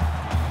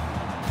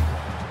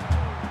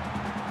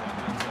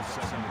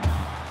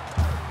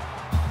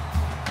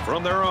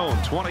 From their own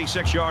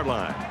 26-yard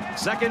line.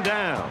 Second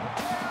down.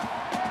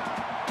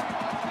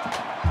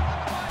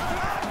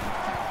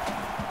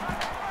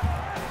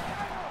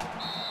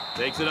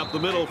 Takes it up the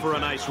middle for a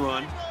nice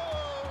run.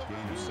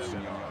 Gain of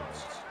 7 yards.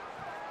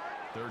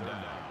 3rd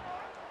down.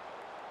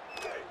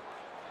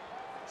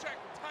 Check,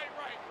 tight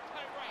right,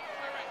 tight right,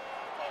 tight right.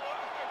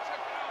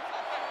 Check it out.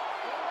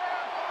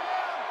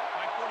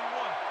 Like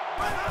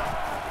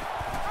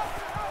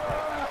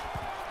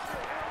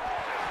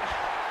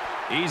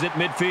 41. He's at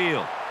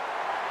midfield.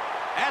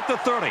 At the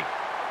 30.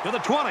 To the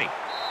 20.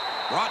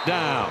 Brought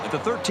down at the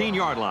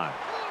 13-yard line.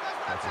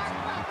 That's a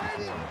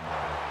 54.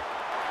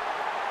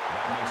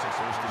 That makes it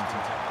 1st and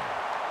 10.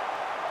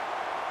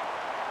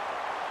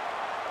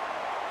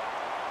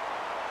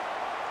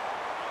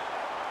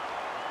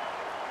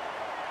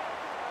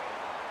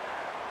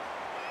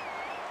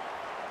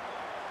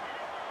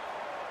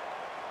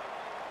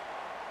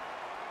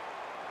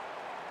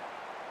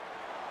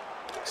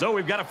 So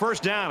we've got a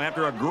first down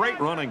after a great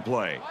running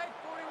play.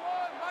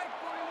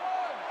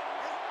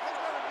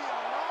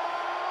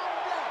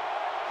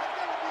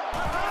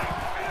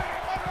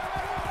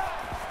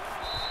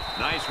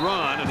 Nice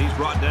run, and he's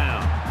brought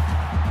down.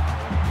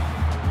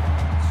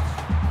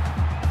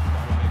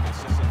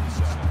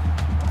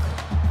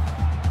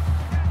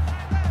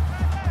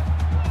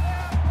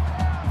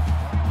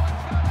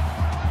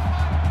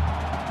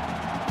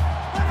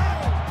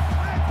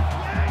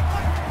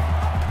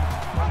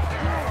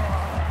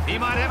 He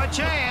might have a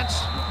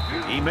chance.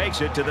 He makes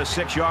it to the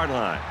 6-yard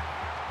line.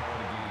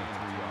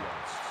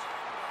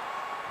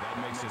 That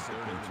makes it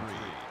 3rd and 3.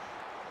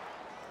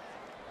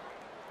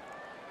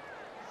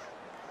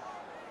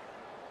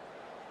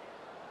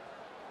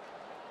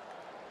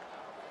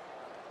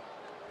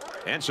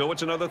 And so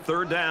it's another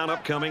 3rd down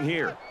upcoming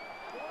here.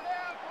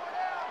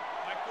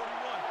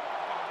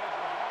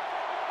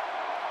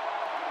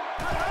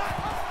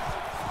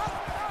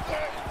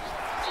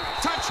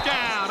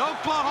 Touchdown,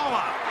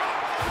 Oklahoma!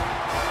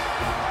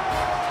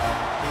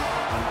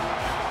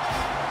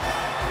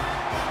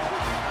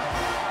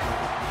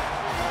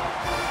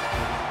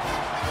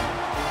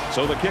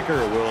 So the kicker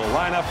will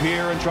line up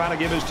here and try to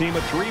give his team a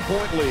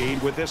 3-point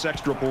lead with this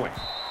extra point.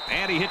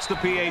 And he hits the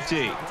PAT.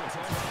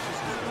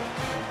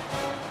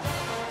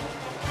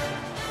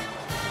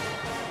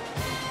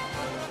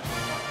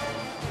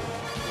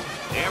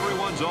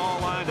 Everyone's all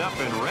lined up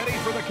and ready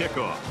for the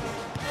kickoff.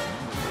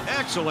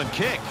 Excellent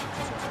kick.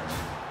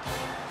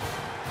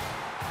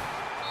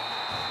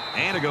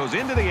 And it goes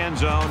into the end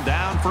zone,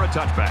 down for a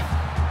touchback.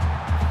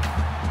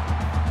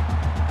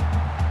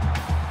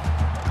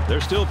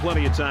 There's still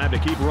plenty of time to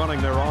keep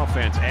running their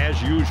offense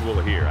as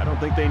usual here. I don't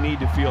think they need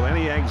to feel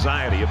any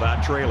anxiety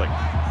about trailing.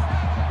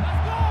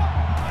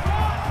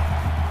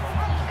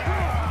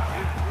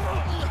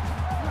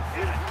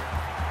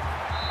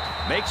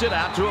 Makes it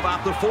out to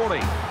about the 40.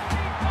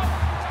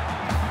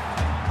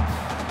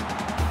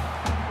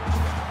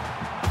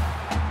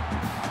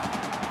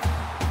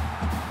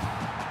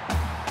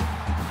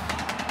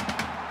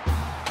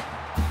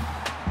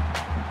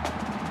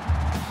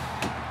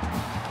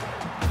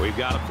 We've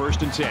got a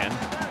 1st and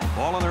 10.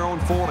 Ball on their own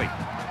 40.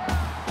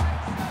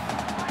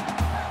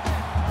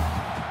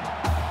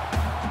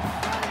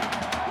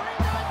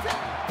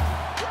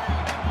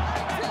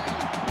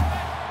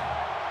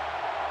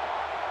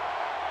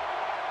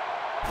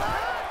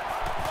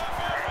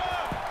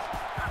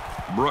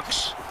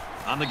 Brooks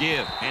on the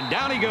give. And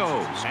down he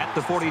goes at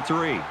the 43.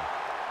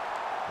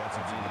 That's a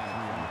gain of 3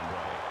 on the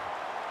play.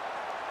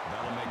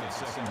 That'll make it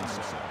 2nd and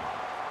 7.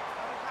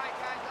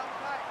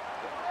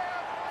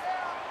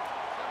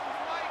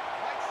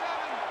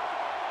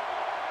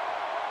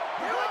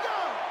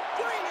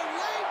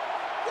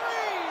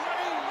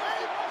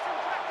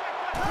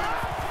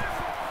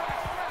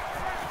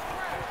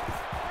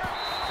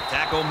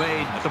 Tackle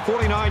made at the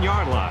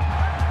 49-yard line.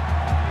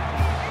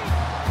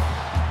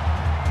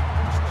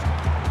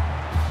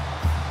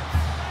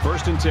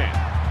 First and 10.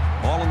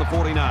 Ball on the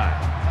 49.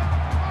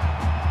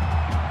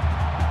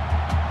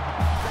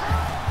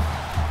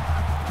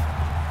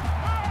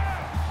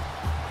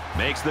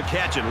 Makes the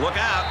catch and look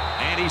out.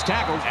 And he's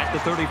tackled at the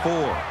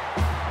 34.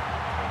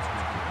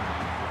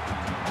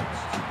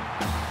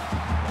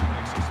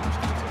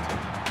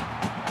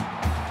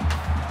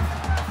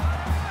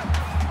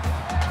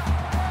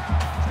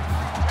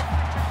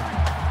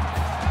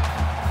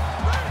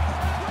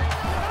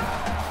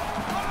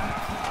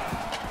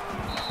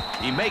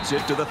 He makes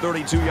it to the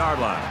 32-yard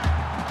line.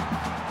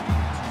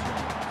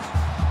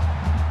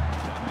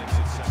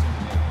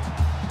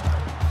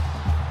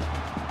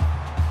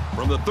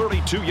 From the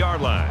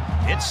 32-yard line,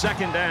 it's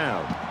 2nd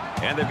down.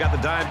 And they've got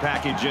the dime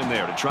package in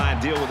there to try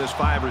and deal with this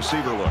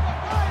 5-receiver look.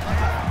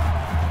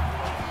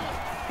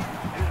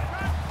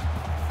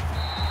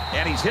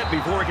 And he's hit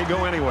before he can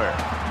go anywhere.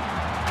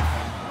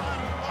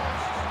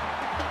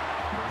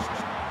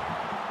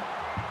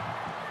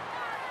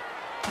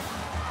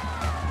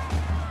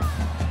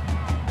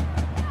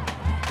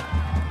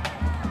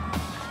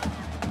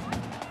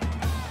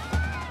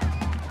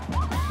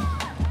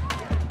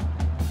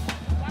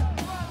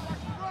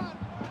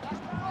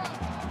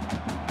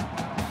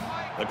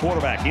 The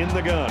quarterback in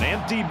the gun,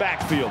 empty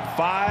backfield,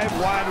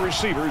 5 wide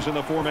receivers in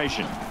the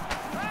formation.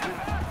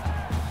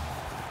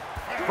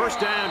 First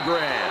down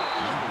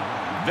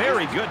grab.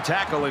 Very good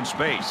tackle in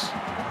space.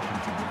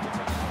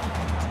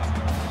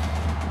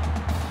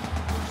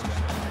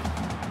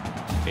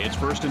 It's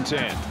 1st and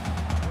 10.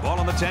 Ball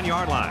on the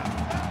 10-yard line.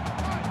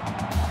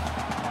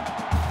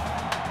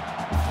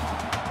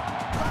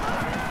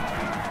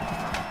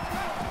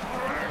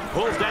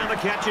 Pulls down the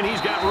catch, and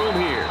he's got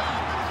room here.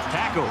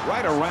 Tackle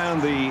right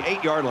around the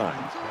 8-yard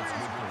line.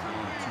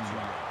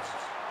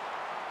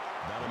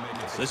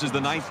 This is the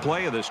 9th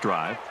play of this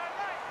drive.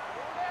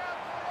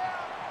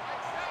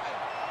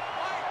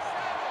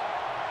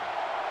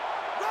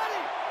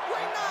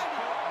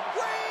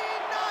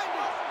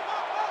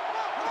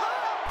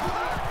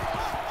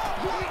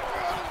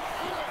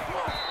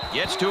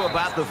 Gets to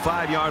about the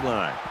 5-yard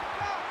line.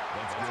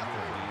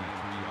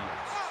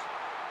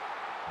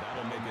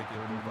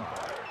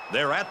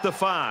 They're at the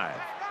 5.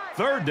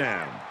 3rd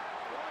down.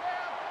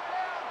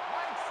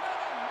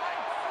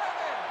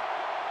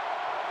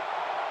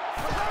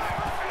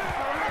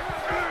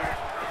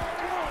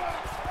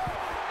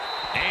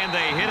 And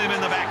they hit him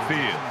in the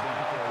backfield.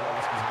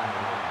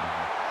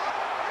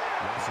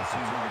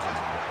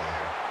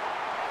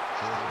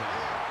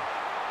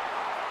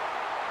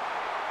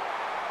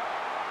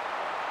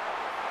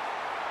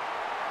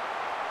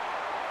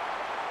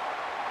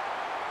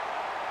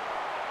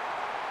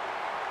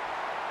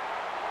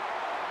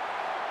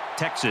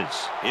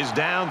 Texas is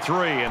down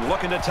 3 and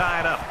looking to tie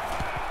it up.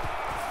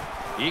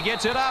 He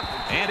gets it up,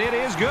 and it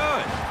is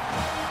good.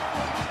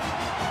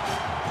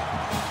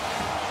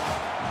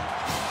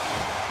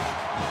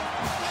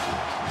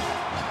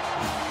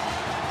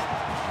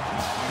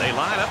 They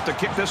line up to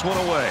kick this one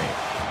away.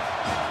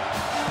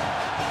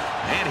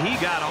 And he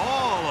got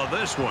all of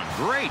this one.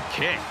 Great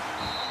kick.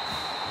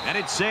 And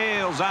it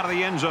sails out of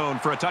the end zone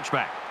for a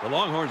touchback. The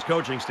Longhorns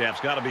coaching staff's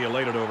got to be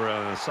elated over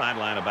on the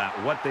sideline about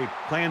what they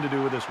plan to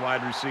do with this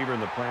wide receiver,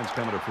 and the plans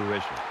coming to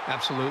fruition.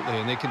 Absolutely,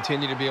 and they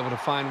continue to be able to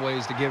find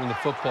ways to give him the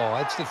football.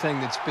 That's the thing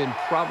that's been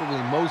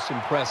probably most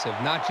impressive,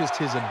 not just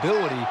his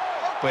ability,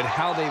 but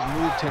how they've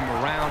moved him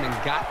around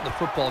and gotten the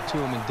football to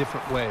him in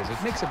different ways. It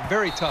makes it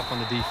very tough on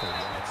the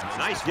defense.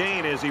 Nice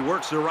gain as he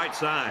works the right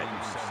side.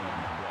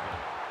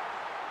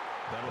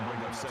 That'll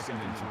bring up 2nd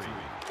and 3.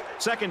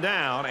 2nd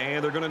down,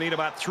 and they're going to need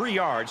about 3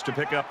 yards to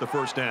pick up the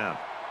first down.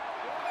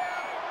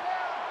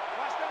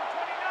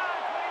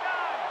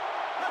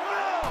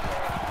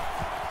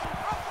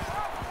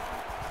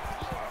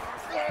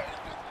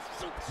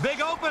 Big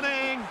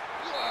opening.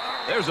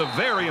 There's a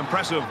very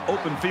impressive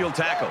open field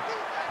tackle.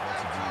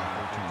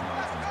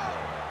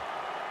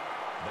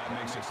 That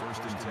makes it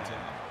 1st and 10.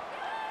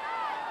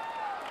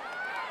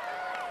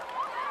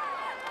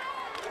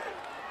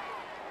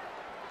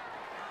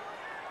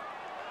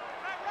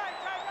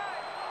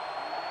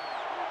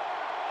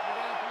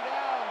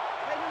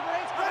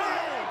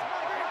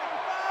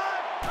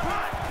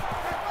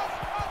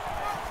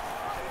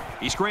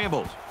 He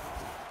scrambles.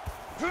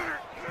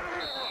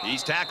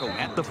 He's tackled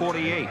at the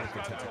 48.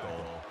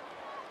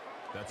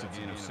 That's a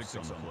gain of 6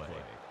 on the play.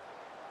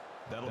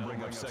 That'll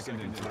bring up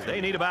 2nd and 3.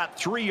 They need about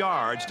 3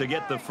 yards to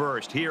get the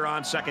first here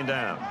on 2nd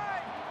down.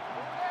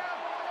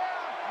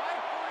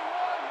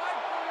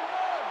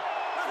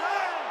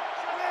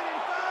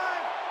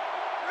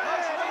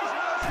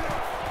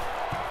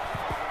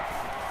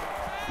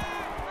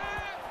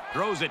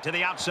 Throws it to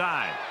the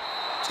outside.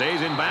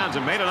 Stays in bounds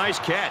and made a nice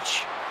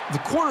catch. The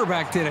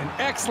quarterback did an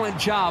excellent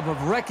job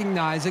of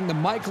recognizing the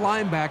Mike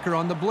linebacker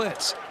on the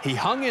blitz. He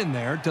hung in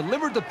there,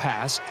 delivered the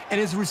pass, and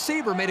his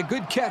receiver made a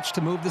good catch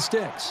to move the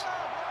sticks.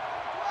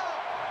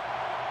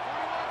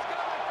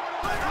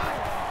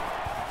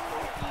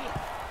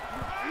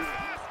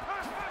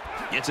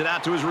 Gets it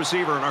out to his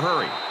receiver in a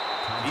hurry.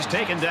 He's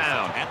taken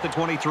down at the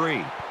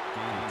 23.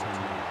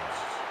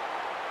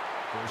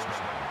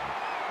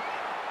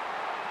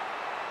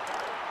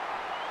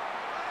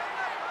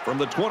 From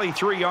the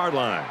 23-yard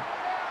line.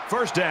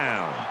 First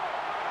down.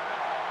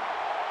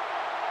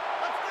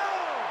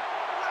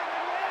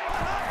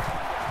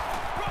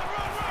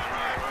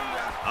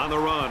 On the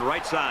run,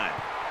 right side.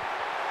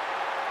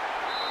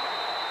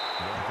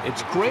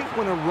 It's great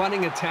when a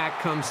running attack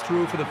comes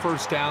through for the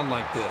first down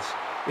like this.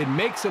 It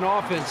makes an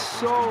offense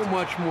so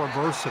much more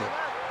versatile.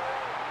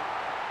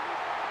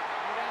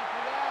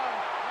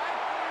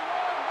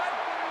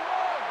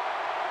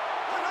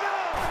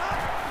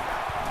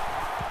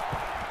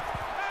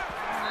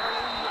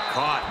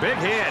 Caught. Big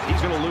hit.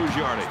 He's going to lose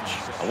yardage.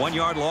 A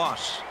 1-yard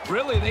loss.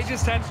 Really, they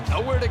just had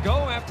nowhere to go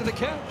after the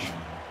catch.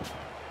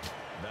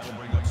 That'll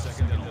bring up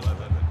second and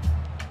 11.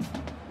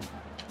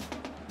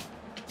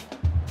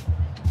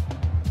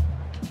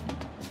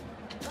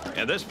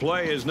 And this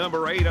play is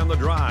number 8 on the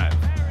drive.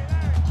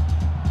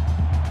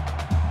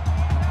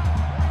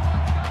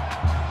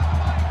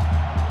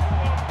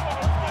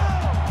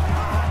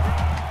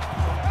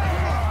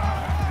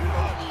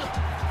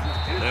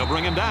 They'll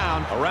bring him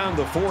down around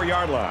the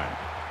 4-yard line.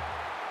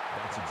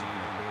 That's a gain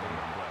of 8 on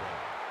the play.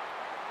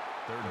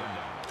 Third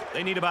down.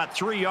 They need about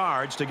 3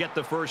 yards to get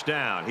the first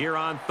down here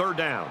on third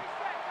down.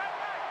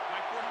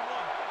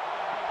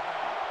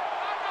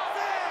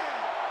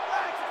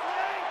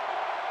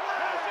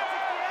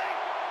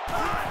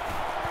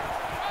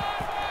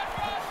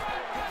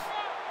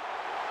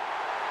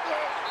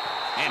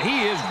 And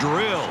he is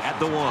drilled at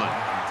the 1.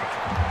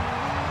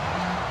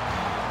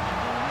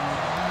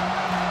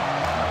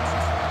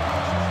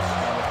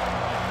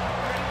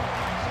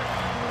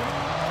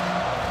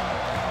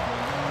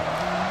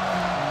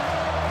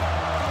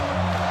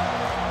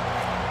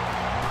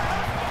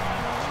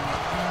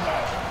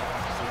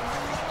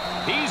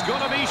 He's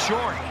going to be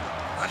short.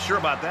 Not sure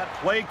about that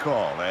play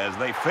call as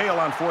they fail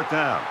on 4th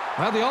down.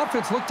 Well, the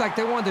offense looked like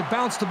they wanted to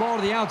bounce the ball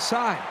to the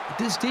outside. But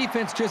this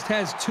defense just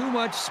has too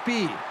much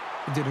speed.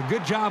 They did a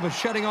good job of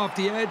shutting off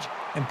the edge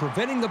and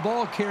preventing the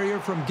ball carrier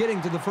from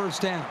getting to the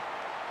first down.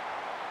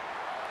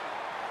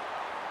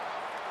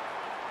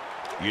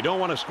 You don't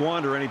want to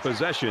squander any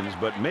possessions,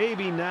 but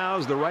maybe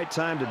now's the right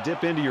time to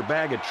dip into your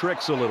bag of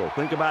tricks a little.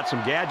 Think about some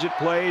gadget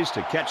plays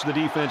to catch the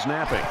defense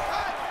napping.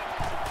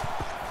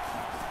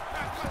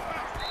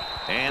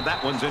 And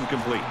that one's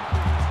incomplete.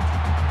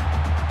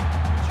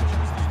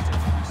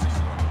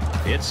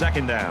 It's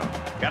second down.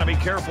 Got to be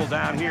careful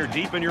down here,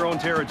 deep in your own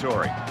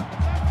territory.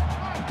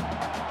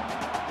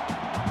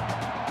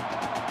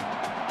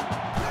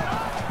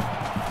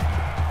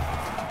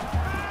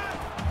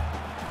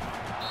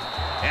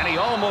 And he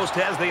almost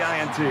has the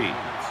INT.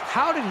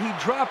 How did he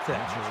drop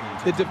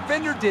that? The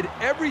defender did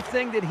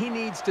everything that he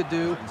needs to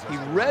do. He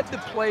read the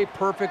play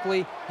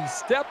perfectly. He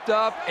stepped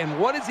up, and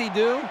what does he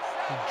do?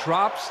 He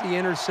drops the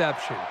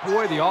interception.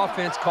 Boy, the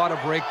offense caught a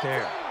break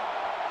there.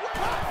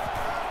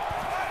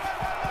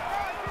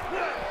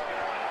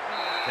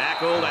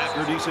 Tackled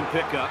after a decent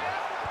pickup.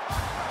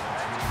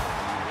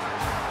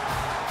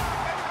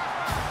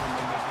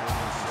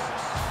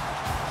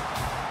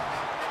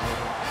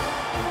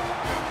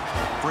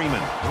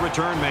 Freeman, the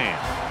return man.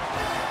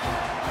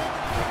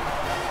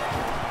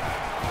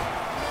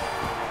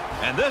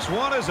 And this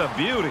one is a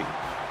beauty.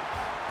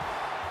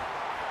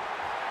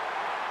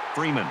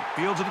 Freeman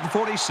fields it at the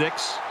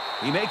 46.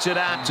 He makes it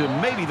out to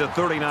maybe the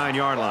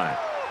 39-yard line.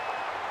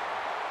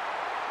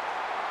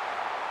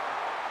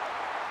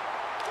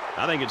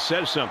 I think it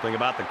says something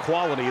about the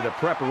quality of the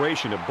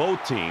preparation of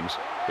both teams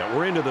that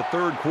we're into the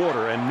third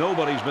quarter and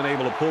nobody's been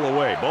able to pull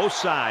away. Both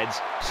sides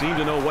seem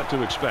to know what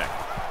to expect.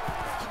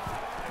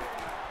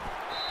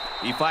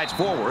 He fights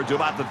forward to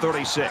about the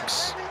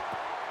 36.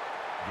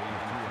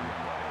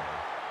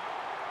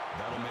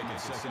 That'll make it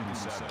second and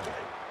 7.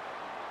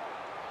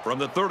 From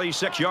the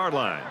 36-yard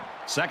line,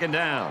 second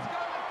down.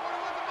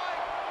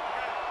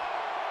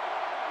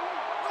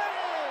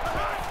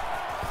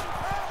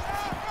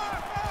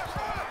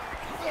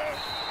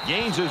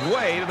 Gains his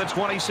way to the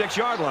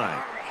 26-yard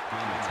line.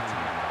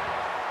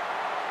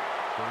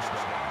 First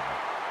down.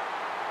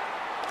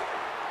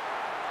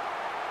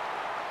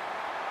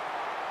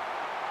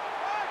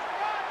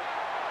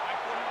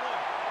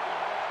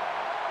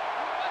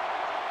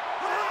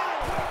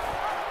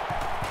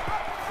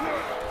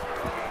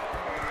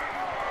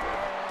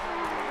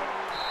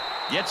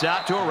 Gets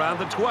out to around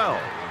the 12.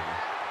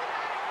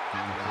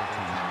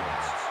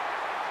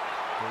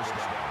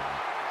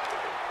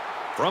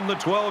 From the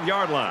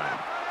 12-yard line,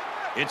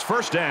 it's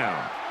first down.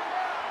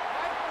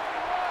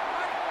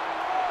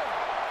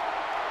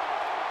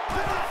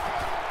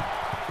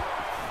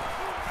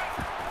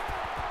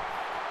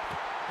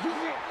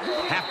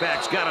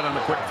 Halfback's got it on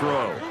the quick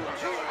throw.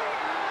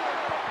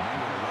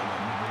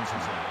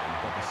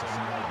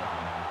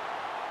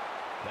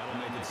 That'll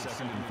make it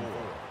 2nd and 4.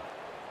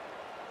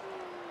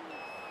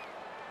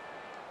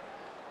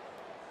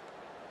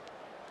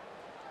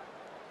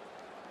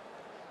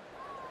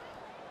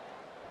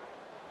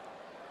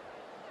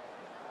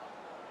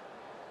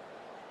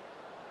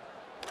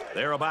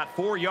 They're about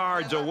 4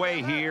 yards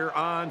away here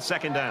on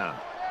 2nd down.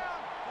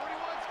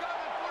 41's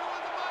coming.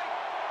 41's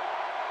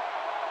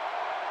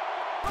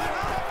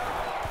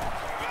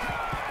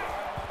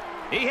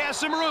the mic. He has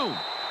some room.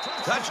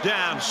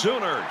 Touchdown,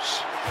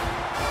 Sooners.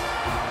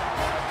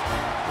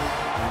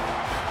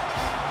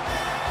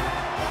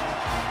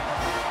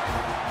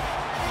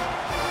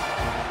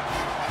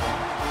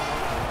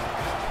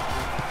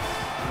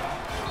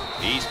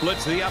 He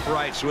splits the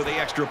uprights with the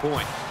extra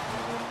point.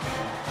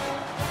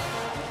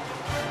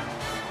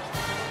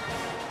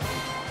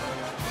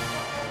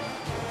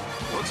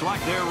 Looks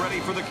like they're ready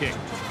for the kick.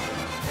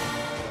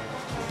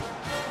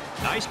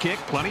 Nice kick,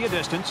 plenty of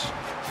distance.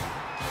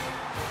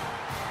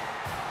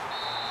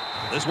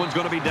 This one's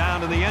going to be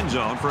down in the end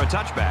zone for a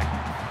touchback.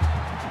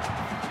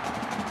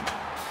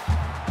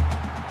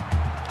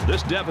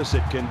 This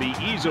deficit can be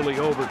easily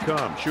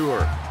overcome,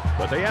 sure.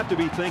 But they have to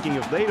be thinking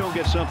if they don't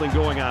get something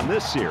going on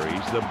this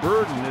series, the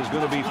burden is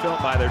going to be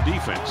felt by their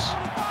defense.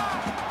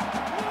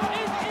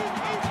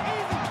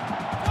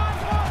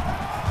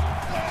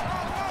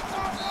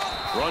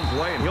 Run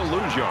play, and he'll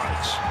lose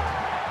yards.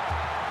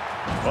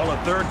 Well, the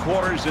third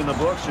quarter's in the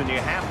books, and you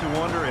have to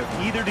wonder if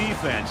either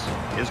defense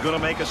is going to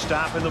make a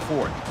stop in the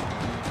fourth.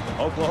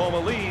 Oklahoma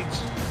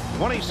leads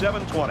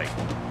 27-20.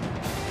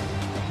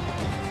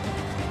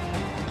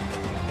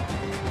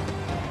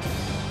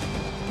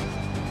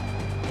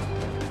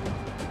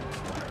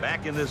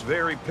 Back in this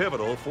very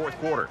pivotal fourth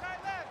quarter. 4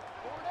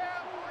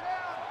 down.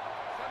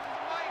 7's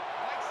the mic.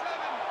 Like 7.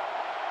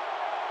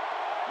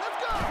 Let's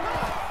go.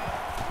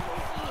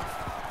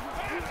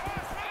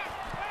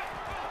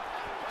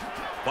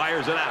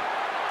 Fires it out.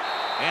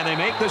 And they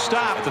make the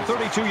stop at the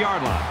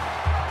 32-yard line.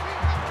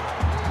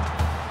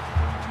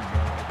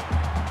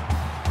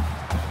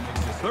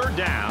 Third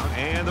down,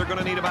 and they're going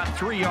to need about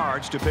 3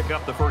 yards to pick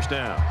up the first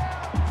down.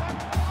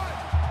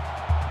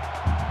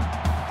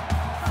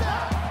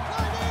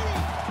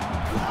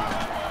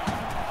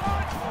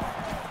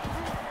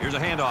 Here's a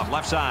handoff,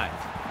 left side.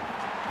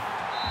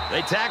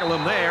 They tackle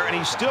him there, and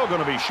he's still going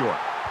to be short.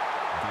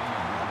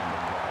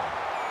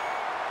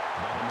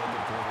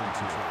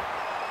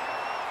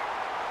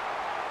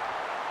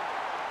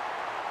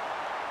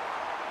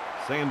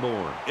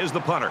 Sanborn is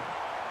the punter.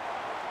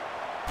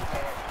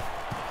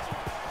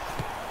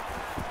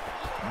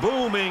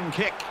 Booming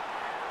kick.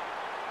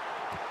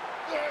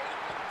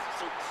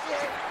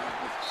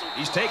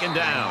 He's taken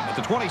down at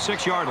the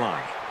 26-yard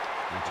line.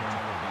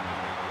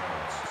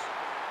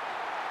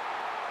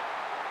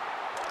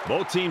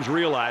 Both teams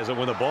realize that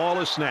when the ball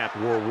is snapped,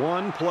 we're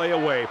one play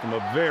away from a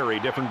very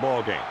different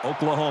ball game.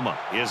 Oklahoma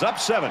is up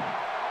 7.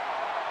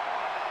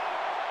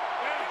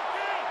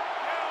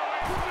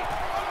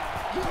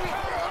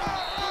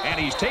 And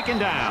he's taken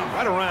down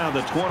right around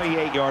the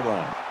 28-yard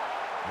line.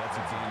 That's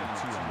a gain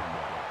of 2 on the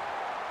play.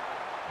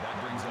 That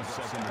brings us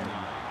 2nd and 9.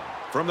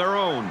 From their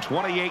own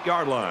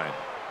 28-yard line.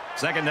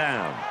 2nd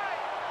down.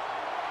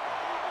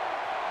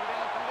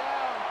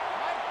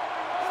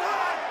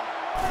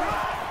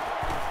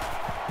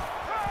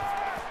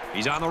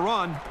 He's on the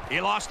run.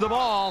 He lost the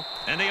ball,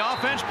 and the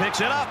offense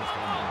picks it up.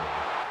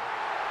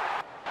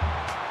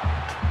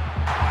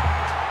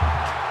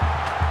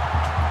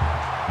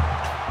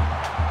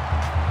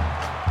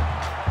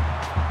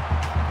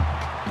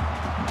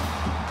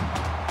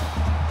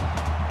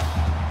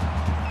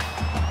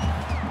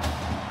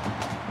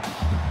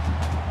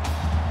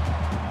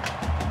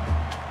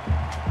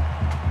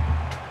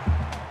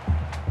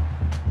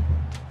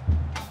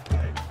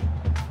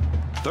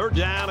 Third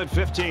down at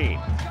 15.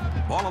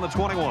 Ball on the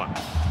 21.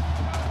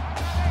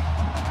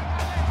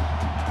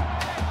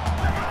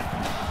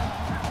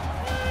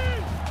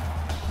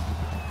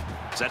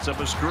 Sets up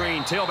a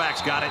screen.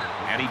 Tailback's got it.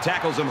 And he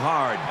tackles him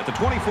hard at the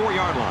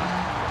 24-yard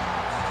line.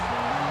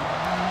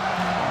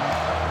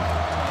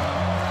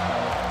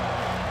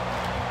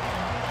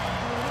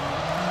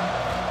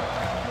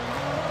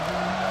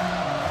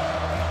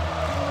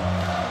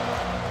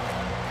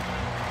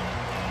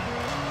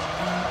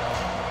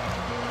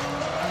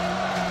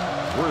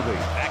 Worthy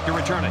back to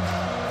return it.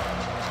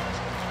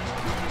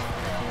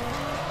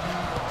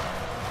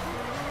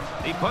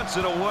 He punts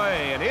it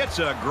away, and it's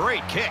a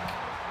great kick.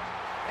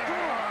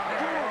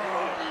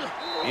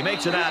 He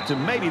makes it out to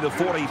maybe the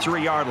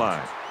 43-yard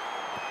line.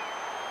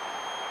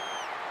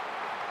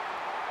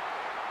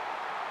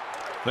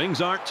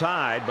 Things aren't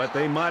tied, but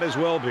they might as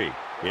well be.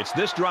 It's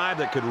this drive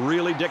that could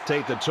really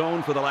dictate the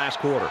tone for the last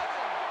quarter.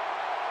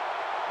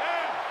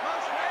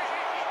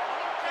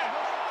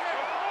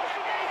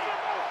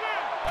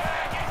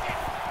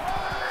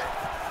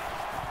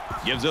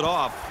 Gives it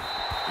off.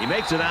 He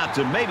makes it out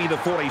to maybe the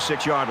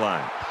 46-yard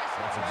line.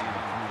 That's a gain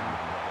of 3 on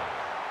the play.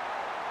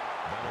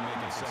 That'll make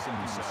it 2nd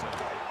and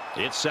 7.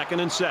 It's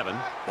 2nd and 7.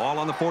 Ball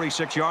on the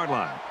 46-yard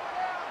line.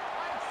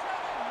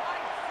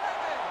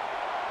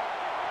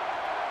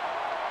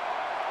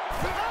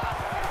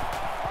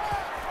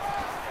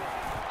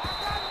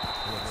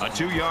 A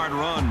 2-yard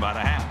run by the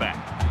halfback.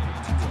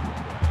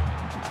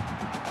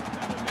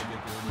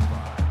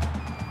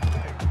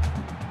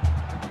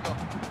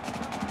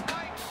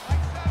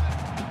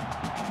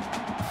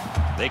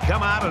 They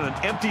come out in an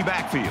empty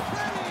backfield.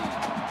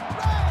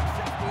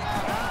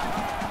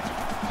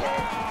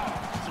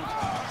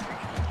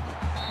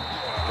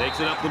 Takes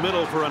it up the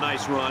middle for a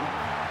nice run.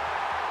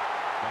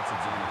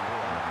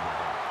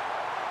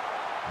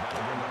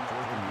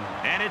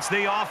 And it's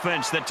the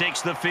offense that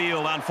takes the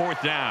field on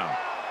 4th down.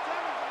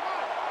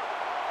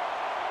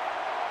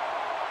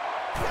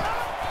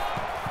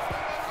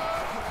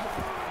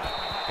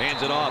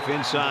 Hands it off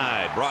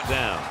inside, brought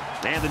down.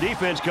 And the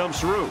defense comes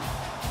through.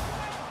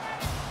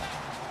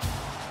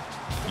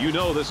 You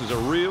know this is a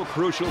real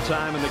crucial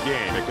time in the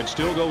game. It could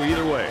still go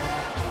either way.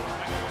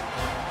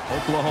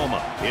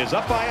 Oklahoma is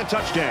up by a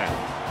touchdown.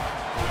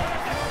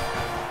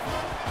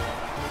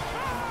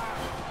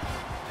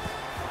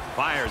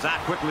 Fires out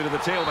quickly to the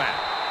tailback.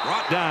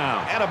 Brought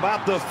down at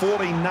about the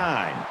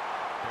 49.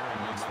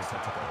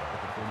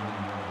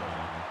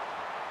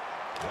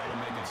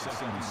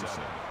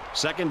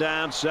 Second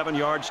down, 7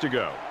 yards to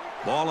go.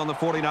 Ball on the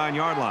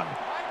 49-yard line.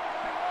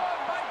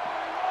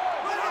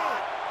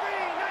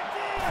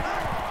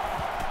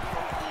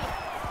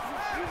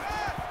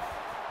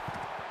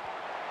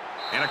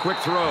 And a quick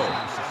throw.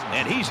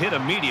 And he's hit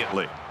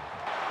immediately. That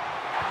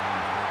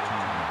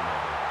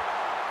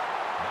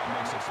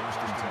makes it 1st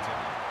and 10.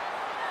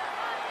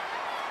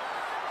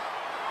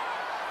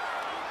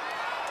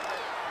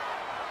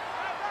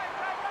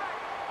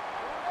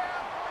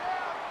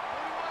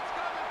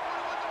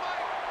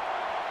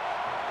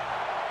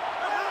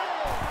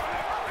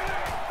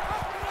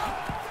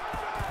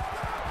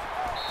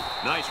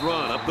 Nice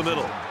run up the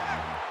middle.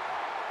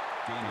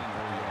 Gaining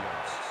 4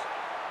 yards.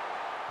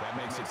 That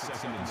makes it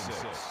 2nd and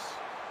 6.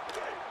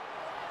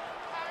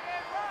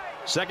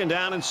 2nd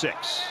down and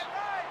 6.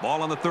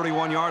 Ball on the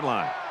 31-yard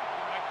line.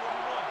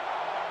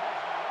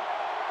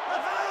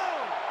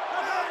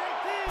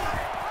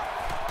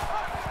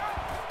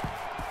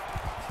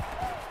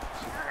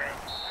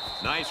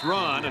 Nice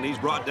run, and he's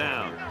brought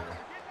down.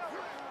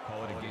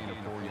 Call it a gain of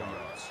 4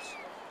 yards.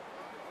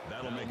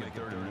 That'll make it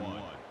 3rd and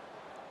 1.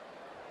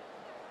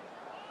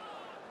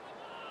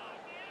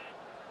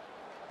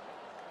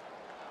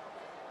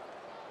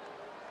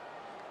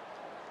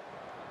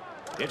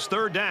 It's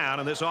 3rd down,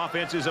 and this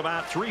offense is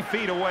about 3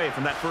 feet away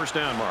from that 1st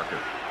down marker.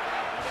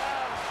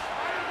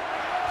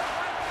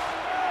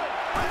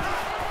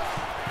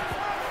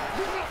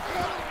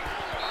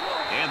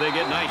 And they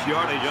get nice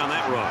yardage on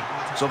that run.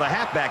 So the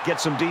halfback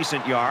gets some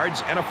decent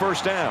yards and a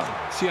 1st down.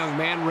 This young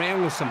man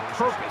ran with some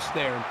purpose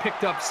there and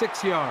picked up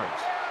 6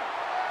 yards.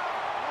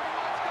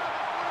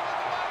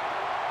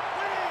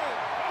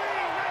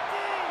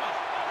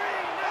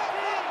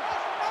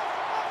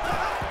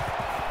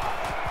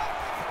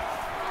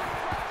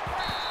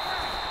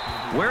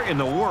 Where in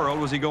the world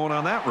was he going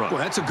on that run? Well,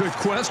 that's a good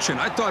question.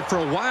 I thought for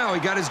a while he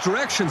got his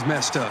directions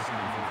messed up.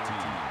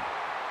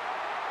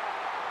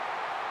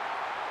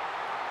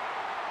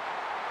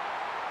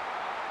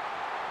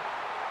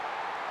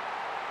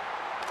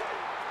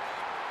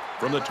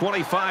 From the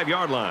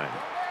 25-yard line.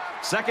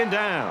 2nd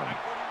down.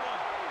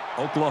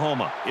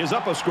 Oklahoma is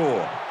up a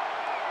score.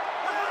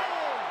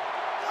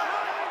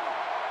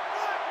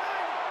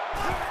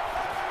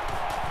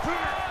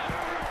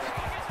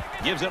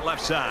 Gives it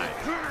left side.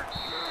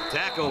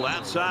 Tackle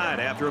outside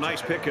after a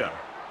nice pickup.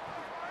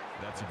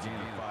 That's a gain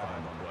of 5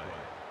 on the play.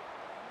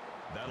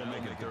 That'll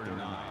make it 3rd and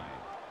 9.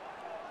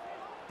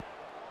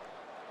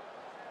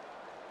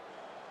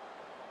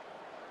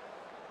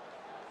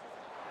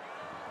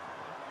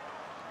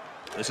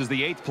 This is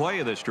the 8th play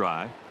of this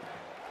drive.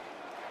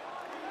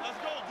 Let's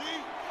go, D.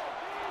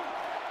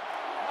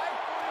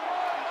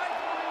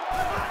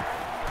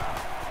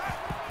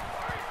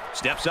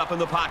 Steps up in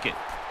the pocket.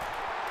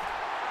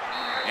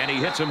 And he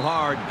hits him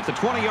hard at the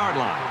 20-yard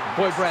line.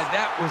 Boy, Brad,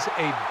 that was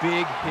a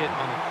big hit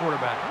on the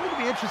quarterback. I'm going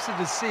to be interested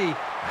to see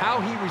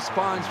how he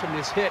responds from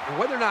this hit and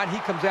whether or not he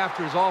comes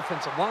after his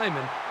offensive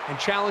lineman and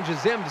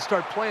challenges them to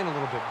start playing a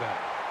little bit better.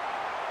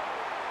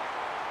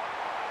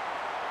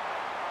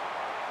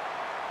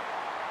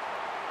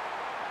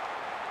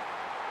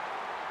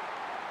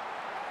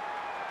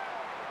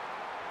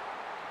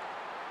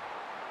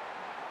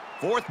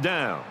 Fourth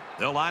down.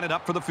 They'll line it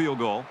up for the field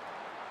goal.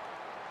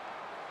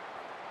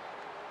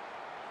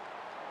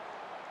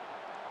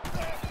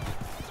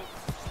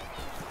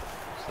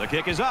 The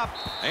kick is up,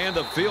 and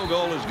the field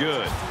goal is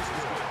good.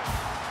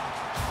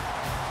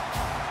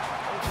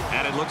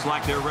 And it looks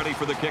like they're ready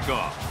for the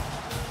kickoff.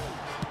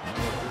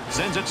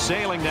 Sends it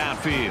sailing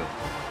downfield.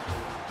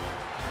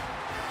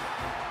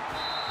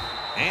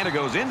 And it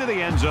goes into the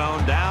end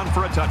zone, down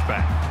for a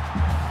touchback.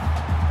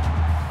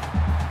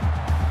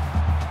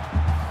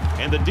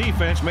 And the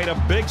defense made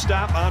a big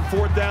stop on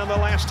 4th down the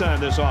last time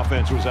this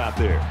offense was out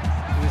there.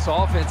 this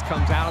offense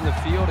comes out on the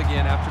field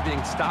again after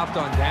being stopped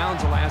on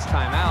downs the last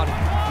time out.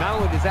 And not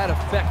only does that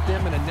affect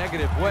them in a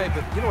negative way,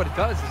 but you know what it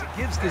does is it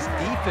gives this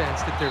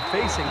defense that they're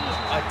facing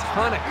a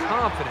ton of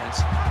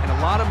confidence and a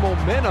lot of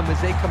momentum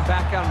as they come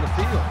back out on the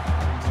field.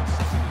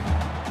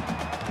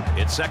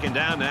 It's second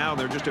down now.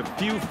 They're just a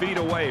few feet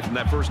away from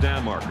that first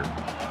down marker.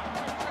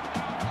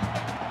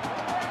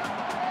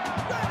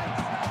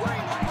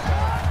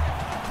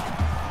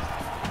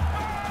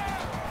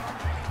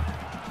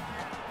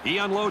 He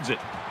unloads it.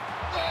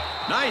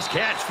 Nice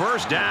catch,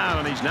 first down,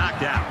 and he's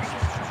knocked out.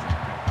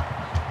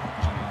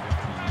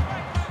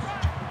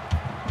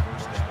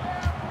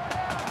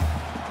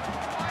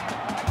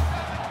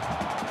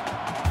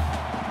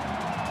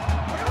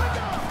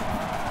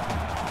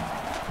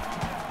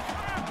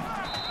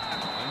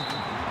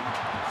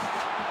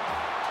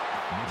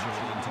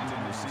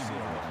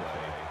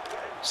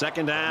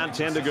 Second down,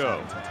 10 to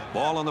go.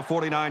 Ball on the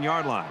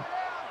 49-yard line.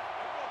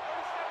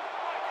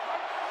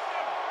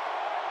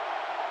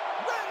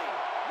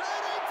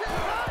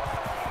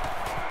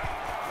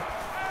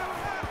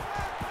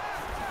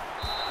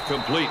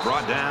 Complete,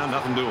 brought down,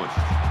 nothing doing.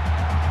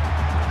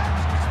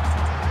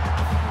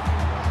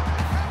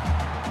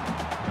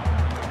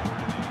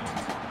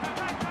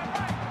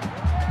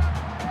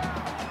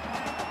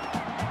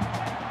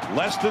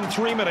 Less than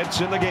 3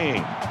 minutes in the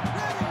game.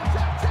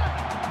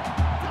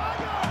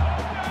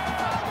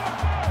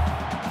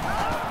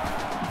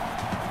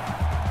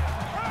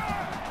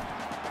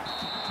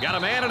 Got a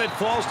man and it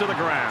falls to the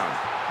ground.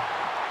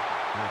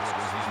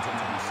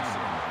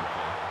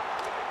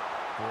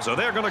 So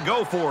they're going to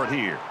go for it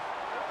here.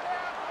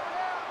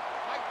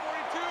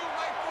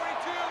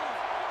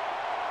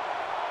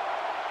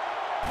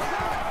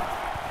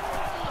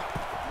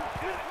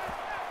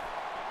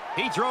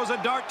 He throws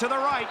a dart to the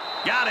right.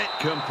 Got it.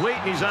 Complete,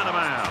 and he's out of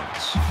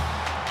bounds.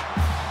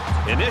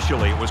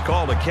 Initially, it was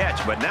called a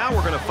catch, but now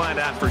we're going to find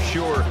out for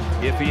sure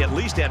if he at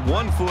least had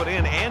 1 foot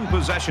in and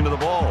possession of the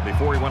ball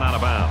before he went out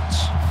of bounds.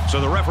 So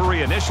the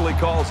referee initially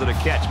calls it a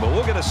catch, but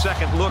we'll get a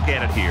second look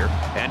at it here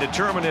and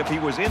determine if he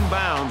was in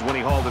bounds when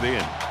he hauled it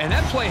in. And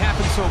that play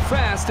happened so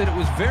fast that it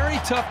was very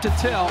tough to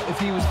tell if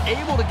he was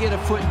able to get a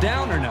foot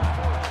down or not.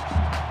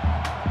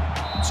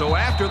 So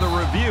after the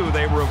review,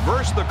 they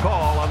reversed the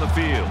call on the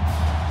field.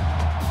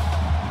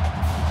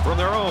 From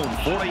their own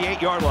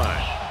 48-yard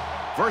line.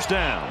 First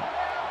down.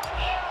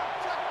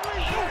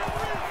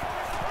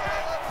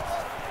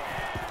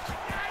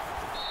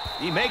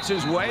 He makes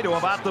his way to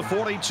about the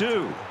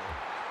 42.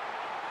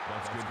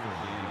 That's good for a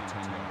gain of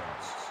 10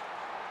 yards.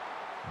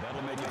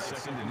 That'll make it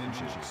second and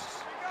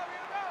inches.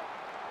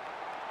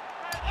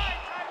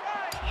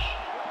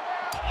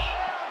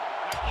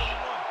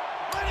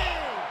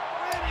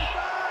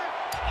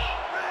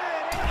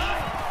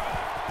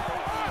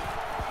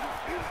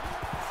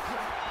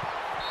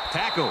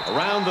 Tackle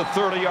around the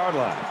 30-yard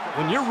line.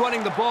 When you're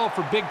running the ball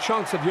for big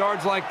chunks of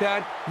yards like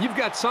that, you've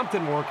got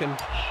something working.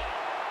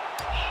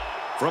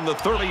 From the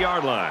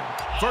 30-yard line.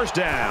 First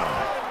down.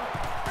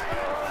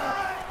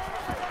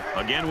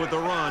 Again with the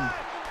run.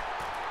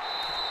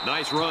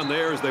 Nice run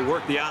there as they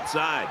work the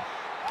outside.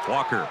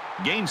 Walker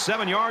gained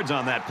 7 yards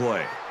on that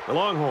play. The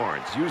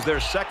Longhorns use their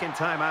second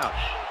timeout.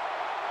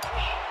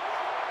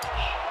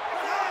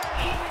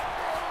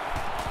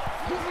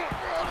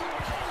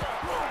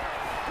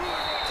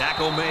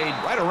 Tackle made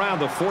right around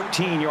the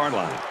 14-yard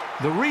line.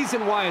 The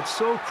reason why it's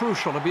so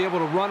crucial to be able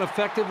to run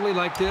effectively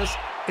like this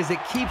is it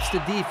keeps the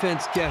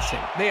defense guessing.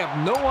 They have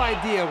no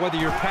idea whether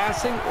you're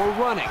passing or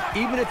running,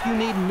 even if you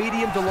need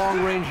medium to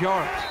long-range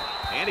yards.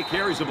 And he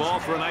carries the ball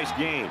for a nice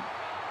gain.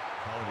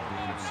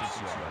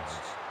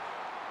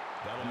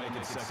 That'll make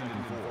it second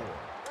and 4.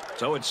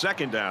 So it's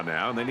second down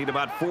now, and they need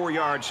about 4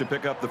 yards to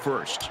pick up the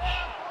first.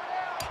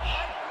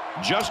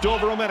 Just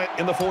over a minute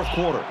in the fourth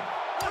quarter.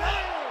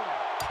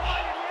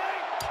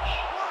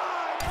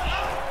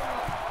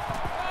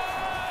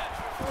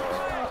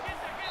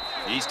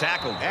 He's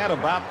tackled at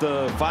about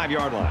the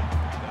 5-yard line.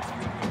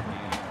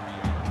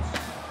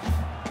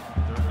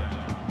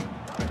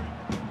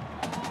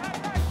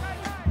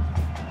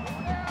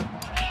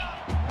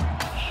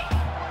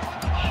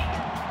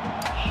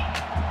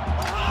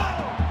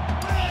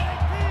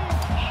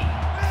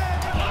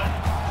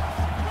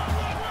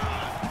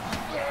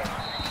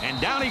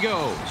 And down he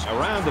goes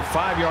around the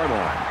 5-yard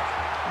line.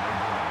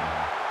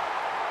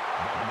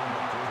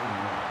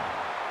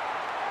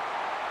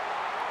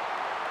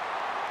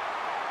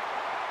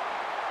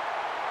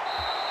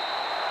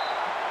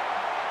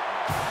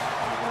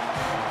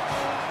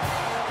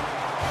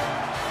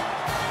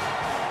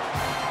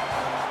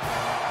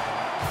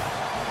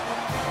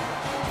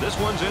 This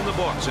one's in the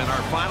books, and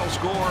our final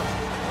score,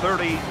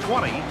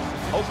 30-20,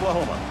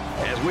 Oklahoma.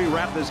 As we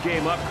wrap this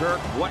game up, Kirk,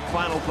 what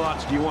final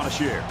thoughts do you want to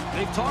share?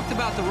 They've talked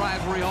about the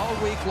rivalry all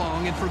week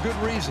long, and for good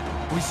reason.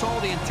 We saw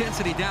the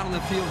intensity down on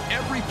the field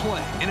every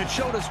play, and it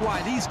showed us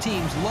why these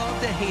teams love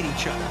to hate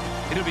each other.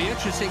 It'll be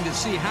interesting to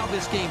see how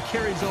this game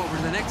carries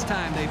over the next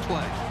time they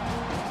play.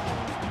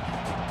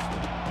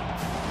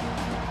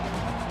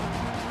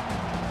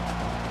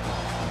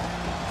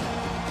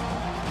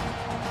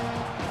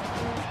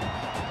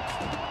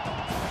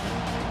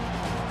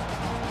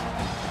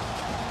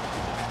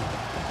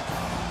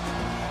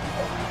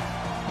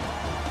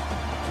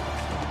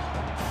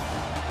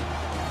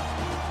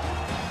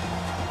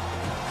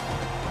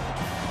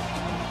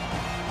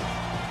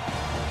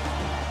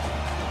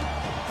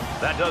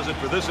 That does it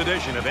for this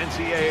edition of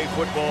NCAA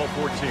Football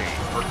 14.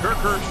 For Kirk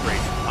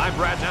Herbstreit, I'm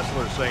Brad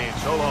Nessler saying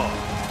so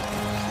long.